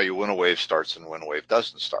one can tell you when a wave starts and when a wave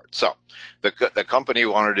doesn't start. So the company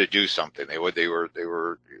wanted to do something.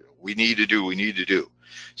 We need to do.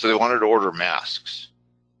 So they wanted to order masks.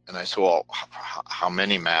 And I said, well, how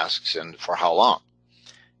many masks and for how long?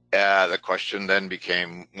 The question then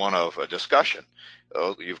became one of a discussion.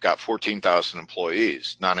 You've got 14,000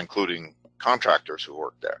 employees, not including contractors who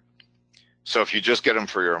work there. So if you just get them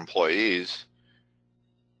for your employees,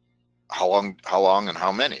 how long and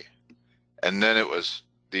how many? And then it was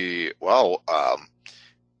we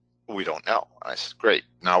don't know. I said, great.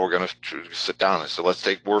 Now we're going to sit down and say, let's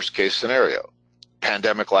take worst case scenario.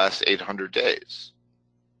 Pandemic lasts 800 days.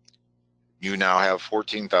 You now have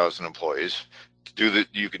 14,000 employees.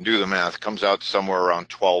 You can do the math. It comes out somewhere around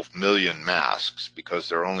 12 million masks because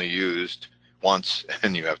they're only used once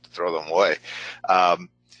and you have to throw them away. And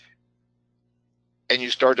you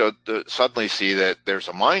start to suddenly see that there's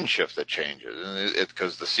a mind shift that changes. And it's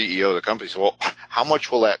because the CEO of the company said, well, how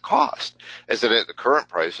much will that cost? I said, at the current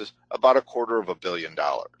prices, about $250 million,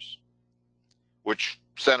 which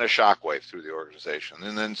sent a shockwave through the organization.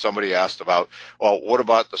 And then somebody asked about, well, what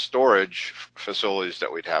about the storage facilities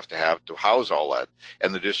that we'd have to house all that,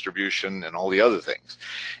 and the distribution and all the other things?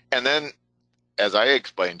 And then, as I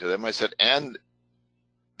explained to them, I said, and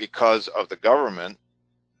because of the government,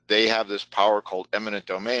 they have this power called eminent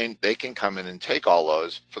domain. They can come in and take all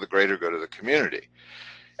those for the greater good of the community.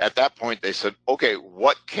 At that point, they said, okay,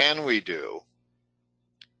 what can we do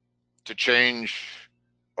to change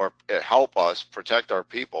or help us protect our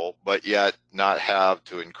people, but yet not have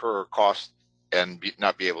to incur costs and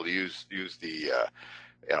not be able to use the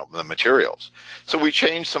materials? So we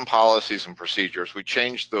changed some policies and procedures. We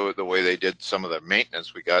changed the way they did some of the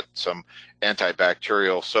maintenance. We got some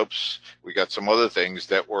antibacterial soaps. We got some other things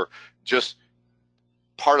that were just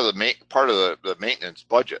part of the maintenance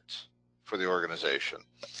budgets for the organization.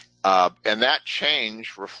 And that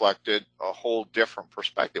change reflected a whole different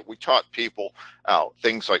perspective. We taught people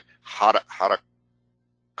things like how to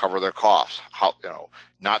cover their costs, how,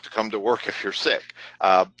 not to come to work if you're sick.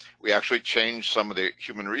 We actually changed some of the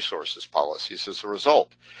human resources policies as a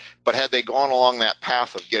result. But had they gone along that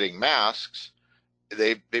path of getting masks,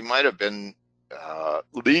 they might have been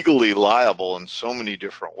legally liable in so many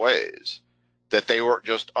different ways that they were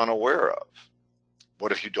just unaware of.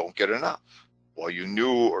 What if you don't get enough? Well, you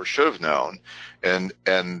knew or should have known, and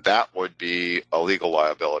that would be a legal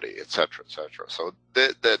liability, et cetera, et cetera. So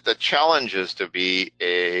the challenge is to be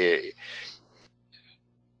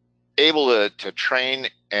able to train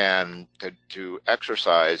and to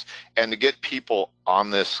exercise and to get people on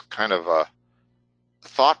this kind of a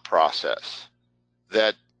thought process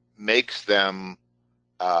that makes them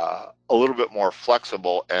a little bit more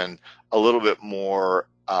flexible and a little bit more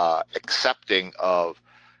accepting of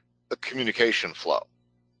the communication flow.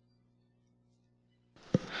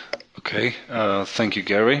 Okay, thank you,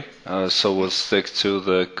 Gary. So we'll stick to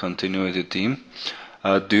the continuity team.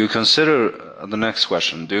 Do you consider, the next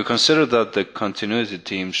question, do you consider that the continuity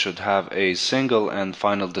team should have a single and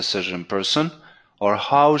final decision person, or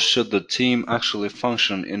how should the team actually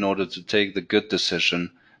function in order to take the good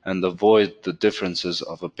decision and avoid the differences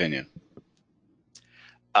of opinion?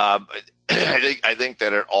 I think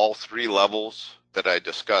that at all three levels that I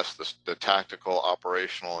discussed, the tactical,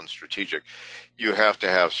 operational, and strategic, you have to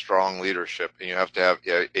have strong leadership, and you have to have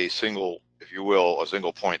a single, if you will, a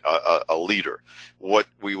single point, a leader, what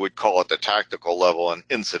we would call at the tactical level an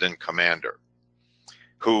incident commander,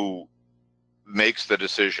 who makes the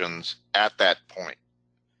decisions at that point.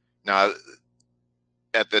 Now,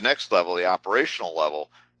 at the next level, the operational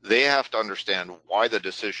level, they have to understand why the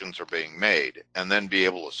decisions are being made and then be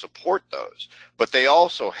able to support those. But they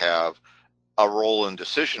also have a role in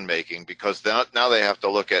decision making, because now they have to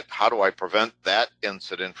look at how do I prevent that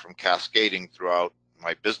incident from cascading throughout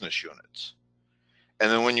my business units.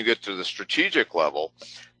 And then when you get to the strategic level,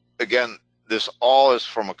 again, this all is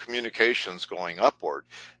from a communications going upward.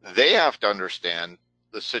 They have to understand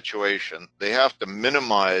the situation. They have to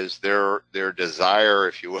minimize their desire,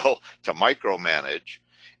 if you will, to micromanage.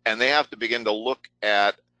 And they have to begin to look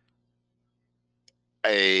at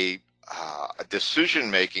a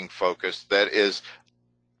decision-making focus that is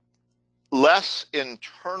less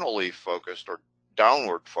internally focused or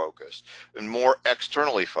downward focused and more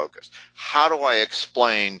externally focused. How do I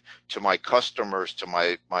explain to my customers, to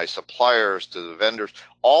my suppliers, to the vendors,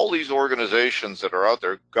 all these organizations that are out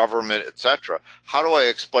there, government, etc., how do I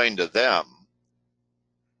explain to them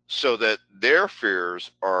so that their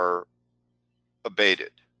fears are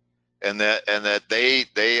abated? And that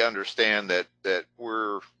they understand that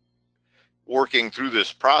we're working through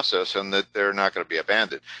this process and that they're not going to be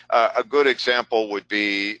abandoned. A good example would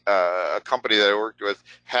be a company that I worked with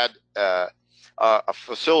had a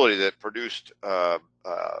facility that produced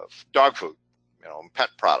dog food, pet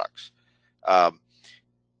products,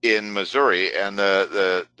 in Missouri, and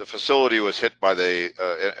the facility was hit by a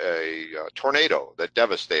tornado that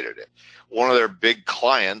devastated it. One of their big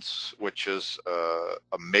clients, which is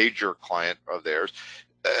a major client of theirs,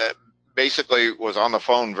 basically was on the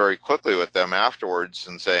phone very quickly with them afterwards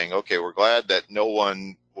and saying, okay, we're glad that no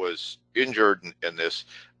one was injured in this.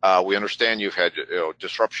 We understand you've had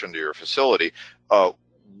disruption to your facility.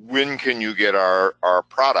 When can you get our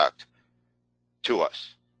product to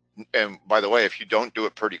us? And by the way, if you don't do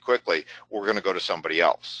it pretty quickly, we're going to go to somebody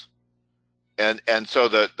else. And so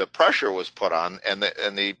the pressure was put on, and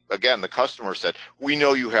again, the customer said, we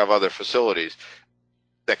know you have other facilities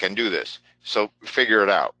that can do this, so figure it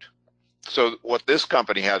out. So what this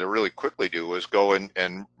company had to really quickly do was go in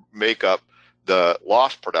and make up the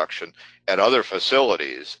lost production at other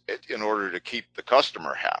facilities in order to keep the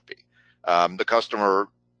customer happy. The customer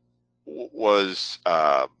was,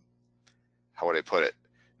 how would I put it?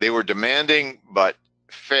 They were demanding but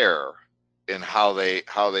fair in how they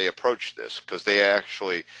approached this, because they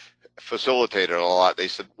actually facilitated a lot. They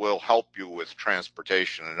said, we'll help you with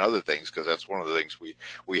transportation and other things, because that's one of the things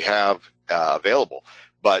we have available.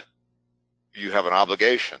 But you have an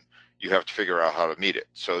obligation. You have to figure out how to meet it.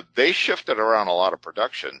 So they shifted around a lot of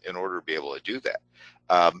production in order to be able to do that.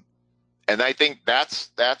 And I think that's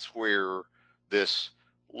where this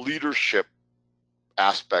leadership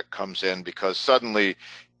aspect comes in, because suddenly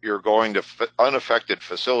you're going to unaffected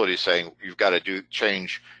facilities saying you've got to do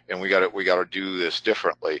change, and we got to do this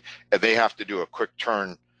differently, and they have to do a quick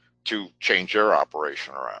turn to change their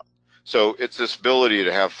operation around. So it's this ability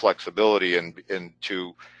to have flexibility and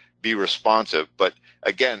to be responsive. But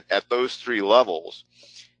again, at those three levels,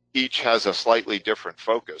 each has a slightly different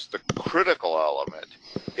focus. The critical element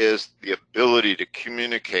is the ability to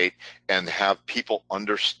communicate and have people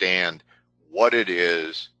understand what it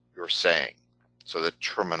is you're saying. So the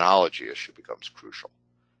terminology issue becomes crucial.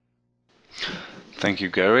 Thank you,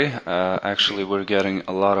 Gary. Actually, we're getting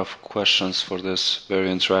a lot of questions for this very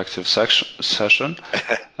interactive session.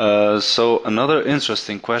 So another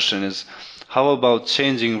interesting question is, how about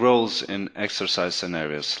changing roles in exercise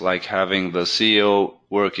scenarios, like having the CEO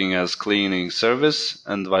working as cleaning service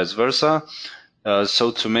and vice versa?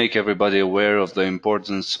 So to make everybody aware of the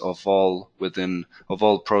importance of all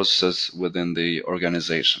processes within the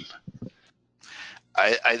organization.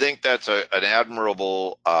 I think that's an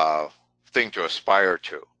admirable thing to aspire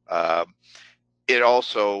to. It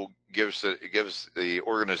also gives the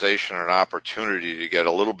organization an opportunity to get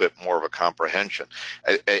a little bit more of a comprehension.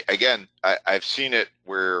 I've seen it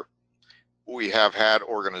where we have had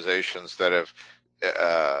organizations that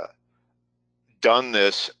have done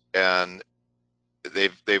this, and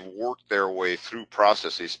they've worked their way through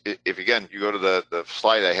processes. If again you go to the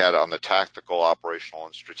slide I had on the tactical, operational,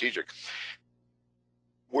 and strategic,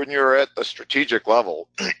 when you're at the strategic level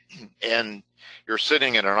and you're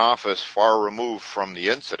sitting in an office far removed from the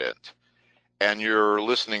incident and you're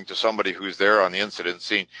listening to somebody who's there on the incident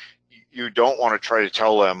scene, you don't want to try to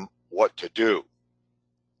tell them what to do.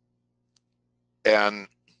 And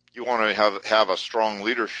you want to have a strong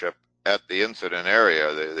leadership at the incident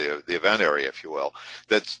area, the event area, if you will,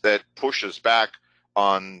 that pushes back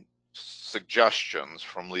on suggestions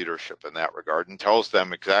from leadership in that regard and tells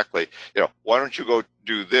them exactly, why don't you go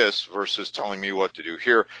do this versus telling me what to do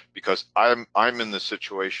here, because I'm in the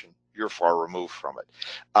situation, you're far removed from it.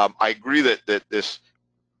 I agree that this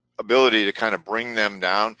ability to kind of bring them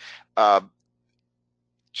down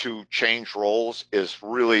to change roles is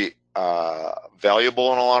really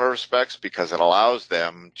valuable in a lot of respects, because it allows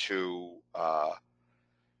them to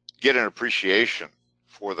get an appreciation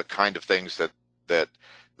for the kind of things that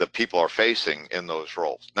the people are facing in those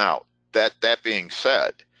roles. Now, that being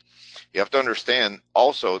said, you have to understand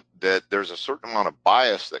also that there's a certain amount of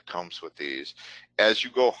bias that comes with these. As you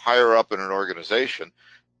go higher up in an organization,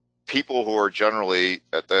 people who are generally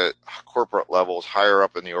at the corporate levels higher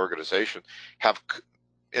up in the organization have,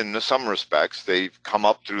 in some respects, they've come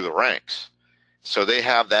up through the ranks. So they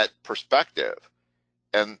have that perspective.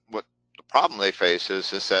 And what the problem they face is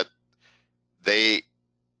that they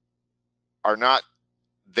are not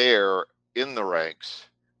there in the ranks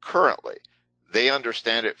currently. They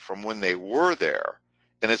understand it from when they were there,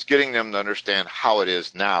 and it's getting them to understand how it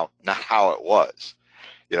is now, not how it was.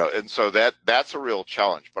 And so that's a real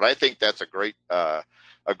challenge. But I think that's a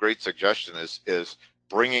great suggestion is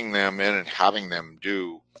bringing them in and having them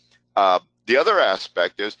do. The other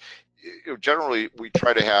aspect is, generally we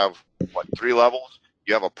try to have 3 levels.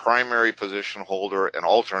 You have a primary position holder, an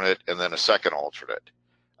alternate, and then a second alternate.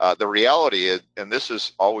 The reality is, and this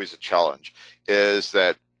is always a challenge, is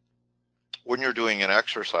that when you're doing an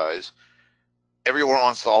exercise, everyone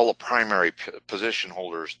wants all the primary position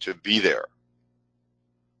holders to be there.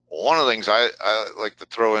 One of the things I like to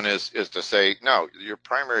throw in is to say, no, your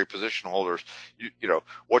primary position holders,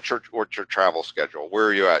 what's your travel schedule? Where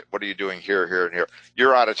are you at? What are you doing here, here, and here?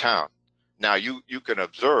 You're out of town. Now you can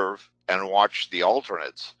observe and watch the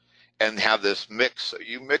alternates and have this mix.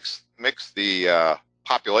 You mix the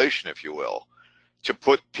population, if you will, to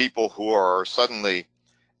put people who are suddenly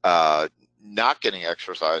not getting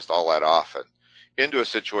exercised all that often into a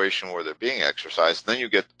situation where they're being exercised. And then you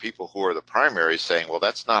get the people who are the primaries saying, well,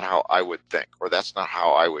 that's not how I would think, or that's not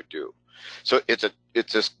how I would do. So it's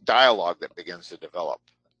this dialogue that begins to develop.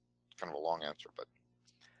 Kind of a long answer, but.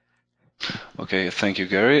 Okay, thank you,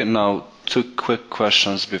 Gary. Now, 2 quick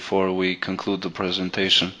questions before we conclude the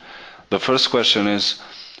presentation. The first question is,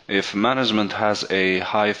 if management has a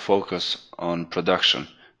high focus on production,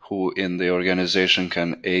 who in the organization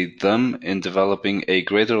can aid them in developing a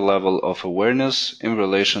greater level of awareness in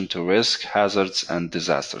relation to risk, hazards, and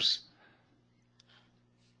disasters?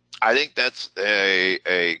 I think that's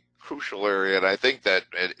a crucial area, and I think that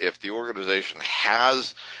if the organization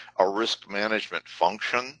has a risk management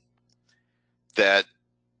function, that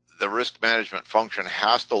the risk management function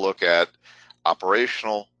has to look at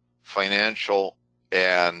operational, financial,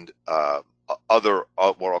 and other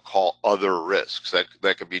what I'll call other risks.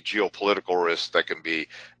 That could be geopolitical risks, that can be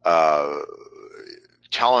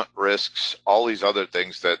talent risks, all these other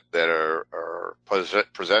things that are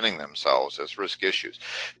presenting themselves as risk issues.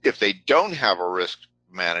 If they don't have a risk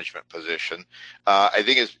management position, I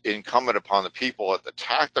think it's incumbent upon the people at the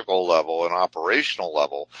tactical level and operational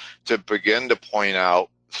level to begin to point out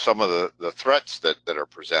some of the threats that are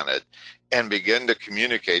presented and begin to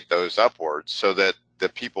communicate those upwards, so that the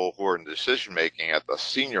people who are in decision making at the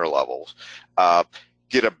senior levels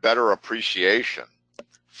get a better appreciation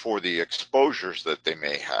for the exposures that they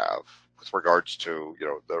may have, with regards to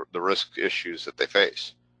the risk issues that they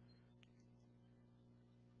face.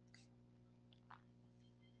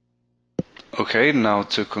 Okay, now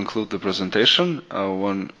to conclude the presentation,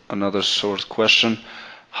 another short question.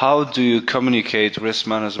 How do you communicate risk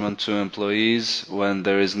management to employees when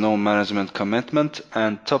there is no management commitment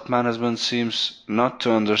and top management seems not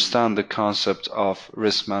to understand the concept of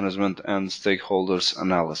risk management and stakeholders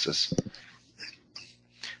analysis?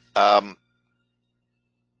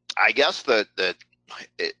 I guess that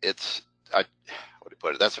it's what do you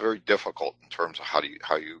put it? That's very difficult in terms of how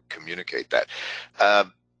you communicate that.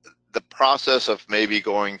 The process of maybe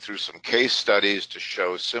going through some case studies to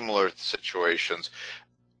show similar situations,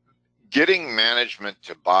 getting management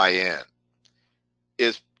to buy in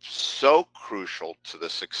is so crucial to the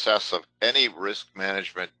success of any risk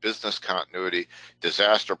management, business continuity,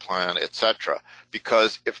 disaster plan, etc.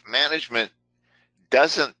 Because if management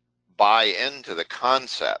doesn't buy into the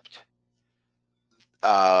concept,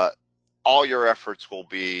 all your efforts will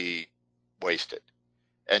be wasted.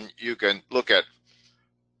 And you can look at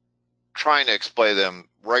trying to explain them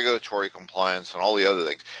regulatory compliance and all the other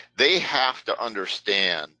things. They have to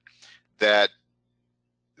understand that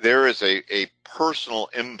there is a personal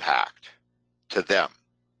impact to them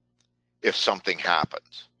if something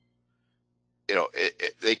happens.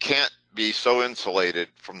 They can't be so insulated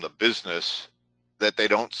from the business that they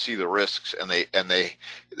don't see the risks, and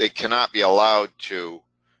they cannot be allowed to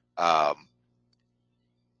how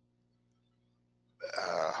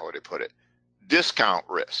would I put it, discount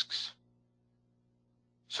risks.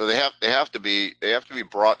 So they have to be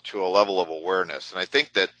brought to a level of awareness, and I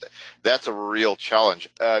think that's a real challenge.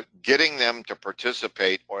 Getting them to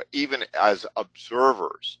participate, or even as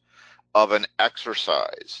observers of an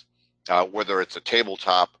exercise, whether it's a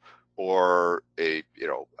tabletop or an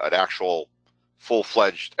actual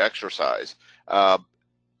full-fledged exercise,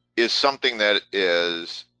 is something that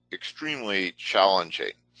is extremely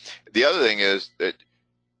challenging. The other thing is that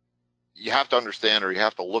you have to understand, or you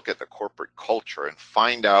have to look at the corporate culture and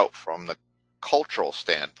find out from the cultural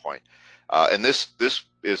standpoint. And this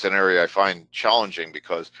is an area I find challenging,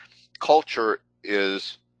 because culture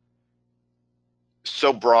is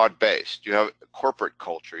so broad-based. You have corporate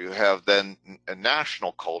culture, you have then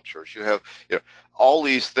national cultures, you have all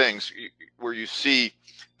these things where you see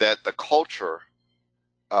that the culture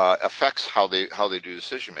affects how they do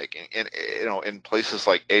decision making. And in places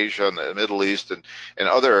like Asia and the Middle East and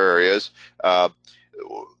other areas,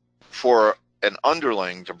 for an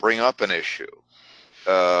underling to bring up an issue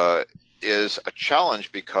is a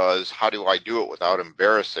challenge, because how do I do it without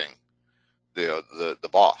embarrassing the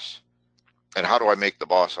boss? And how do I make the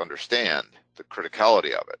boss understand the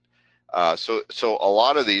criticality of it? So a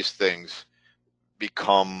lot of these things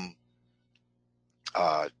become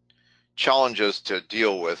challenges to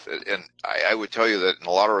deal with, and I would tell you that in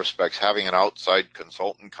a lot of respects, having an outside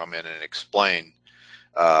consultant come in and explain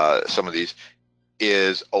some of these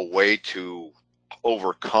is a way to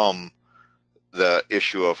overcome the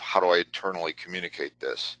issue of how do I internally communicate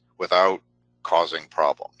this without causing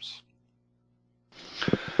problems.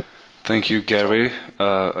 Thank you, Gary,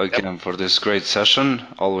 again for this great session.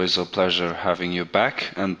 Always a pleasure having you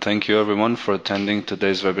back. And thank you everyone for attending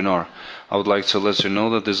today's webinar. I would like to let you know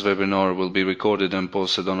that this webinar will be recorded and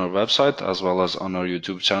posted on our website as well as on our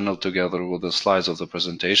YouTube channel together with the slides of the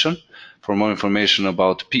presentation. For more information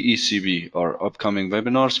about PECB or upcoming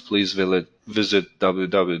webinars, please visit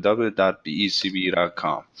www.pecb.com.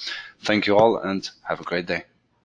 Thank you all and have a great day.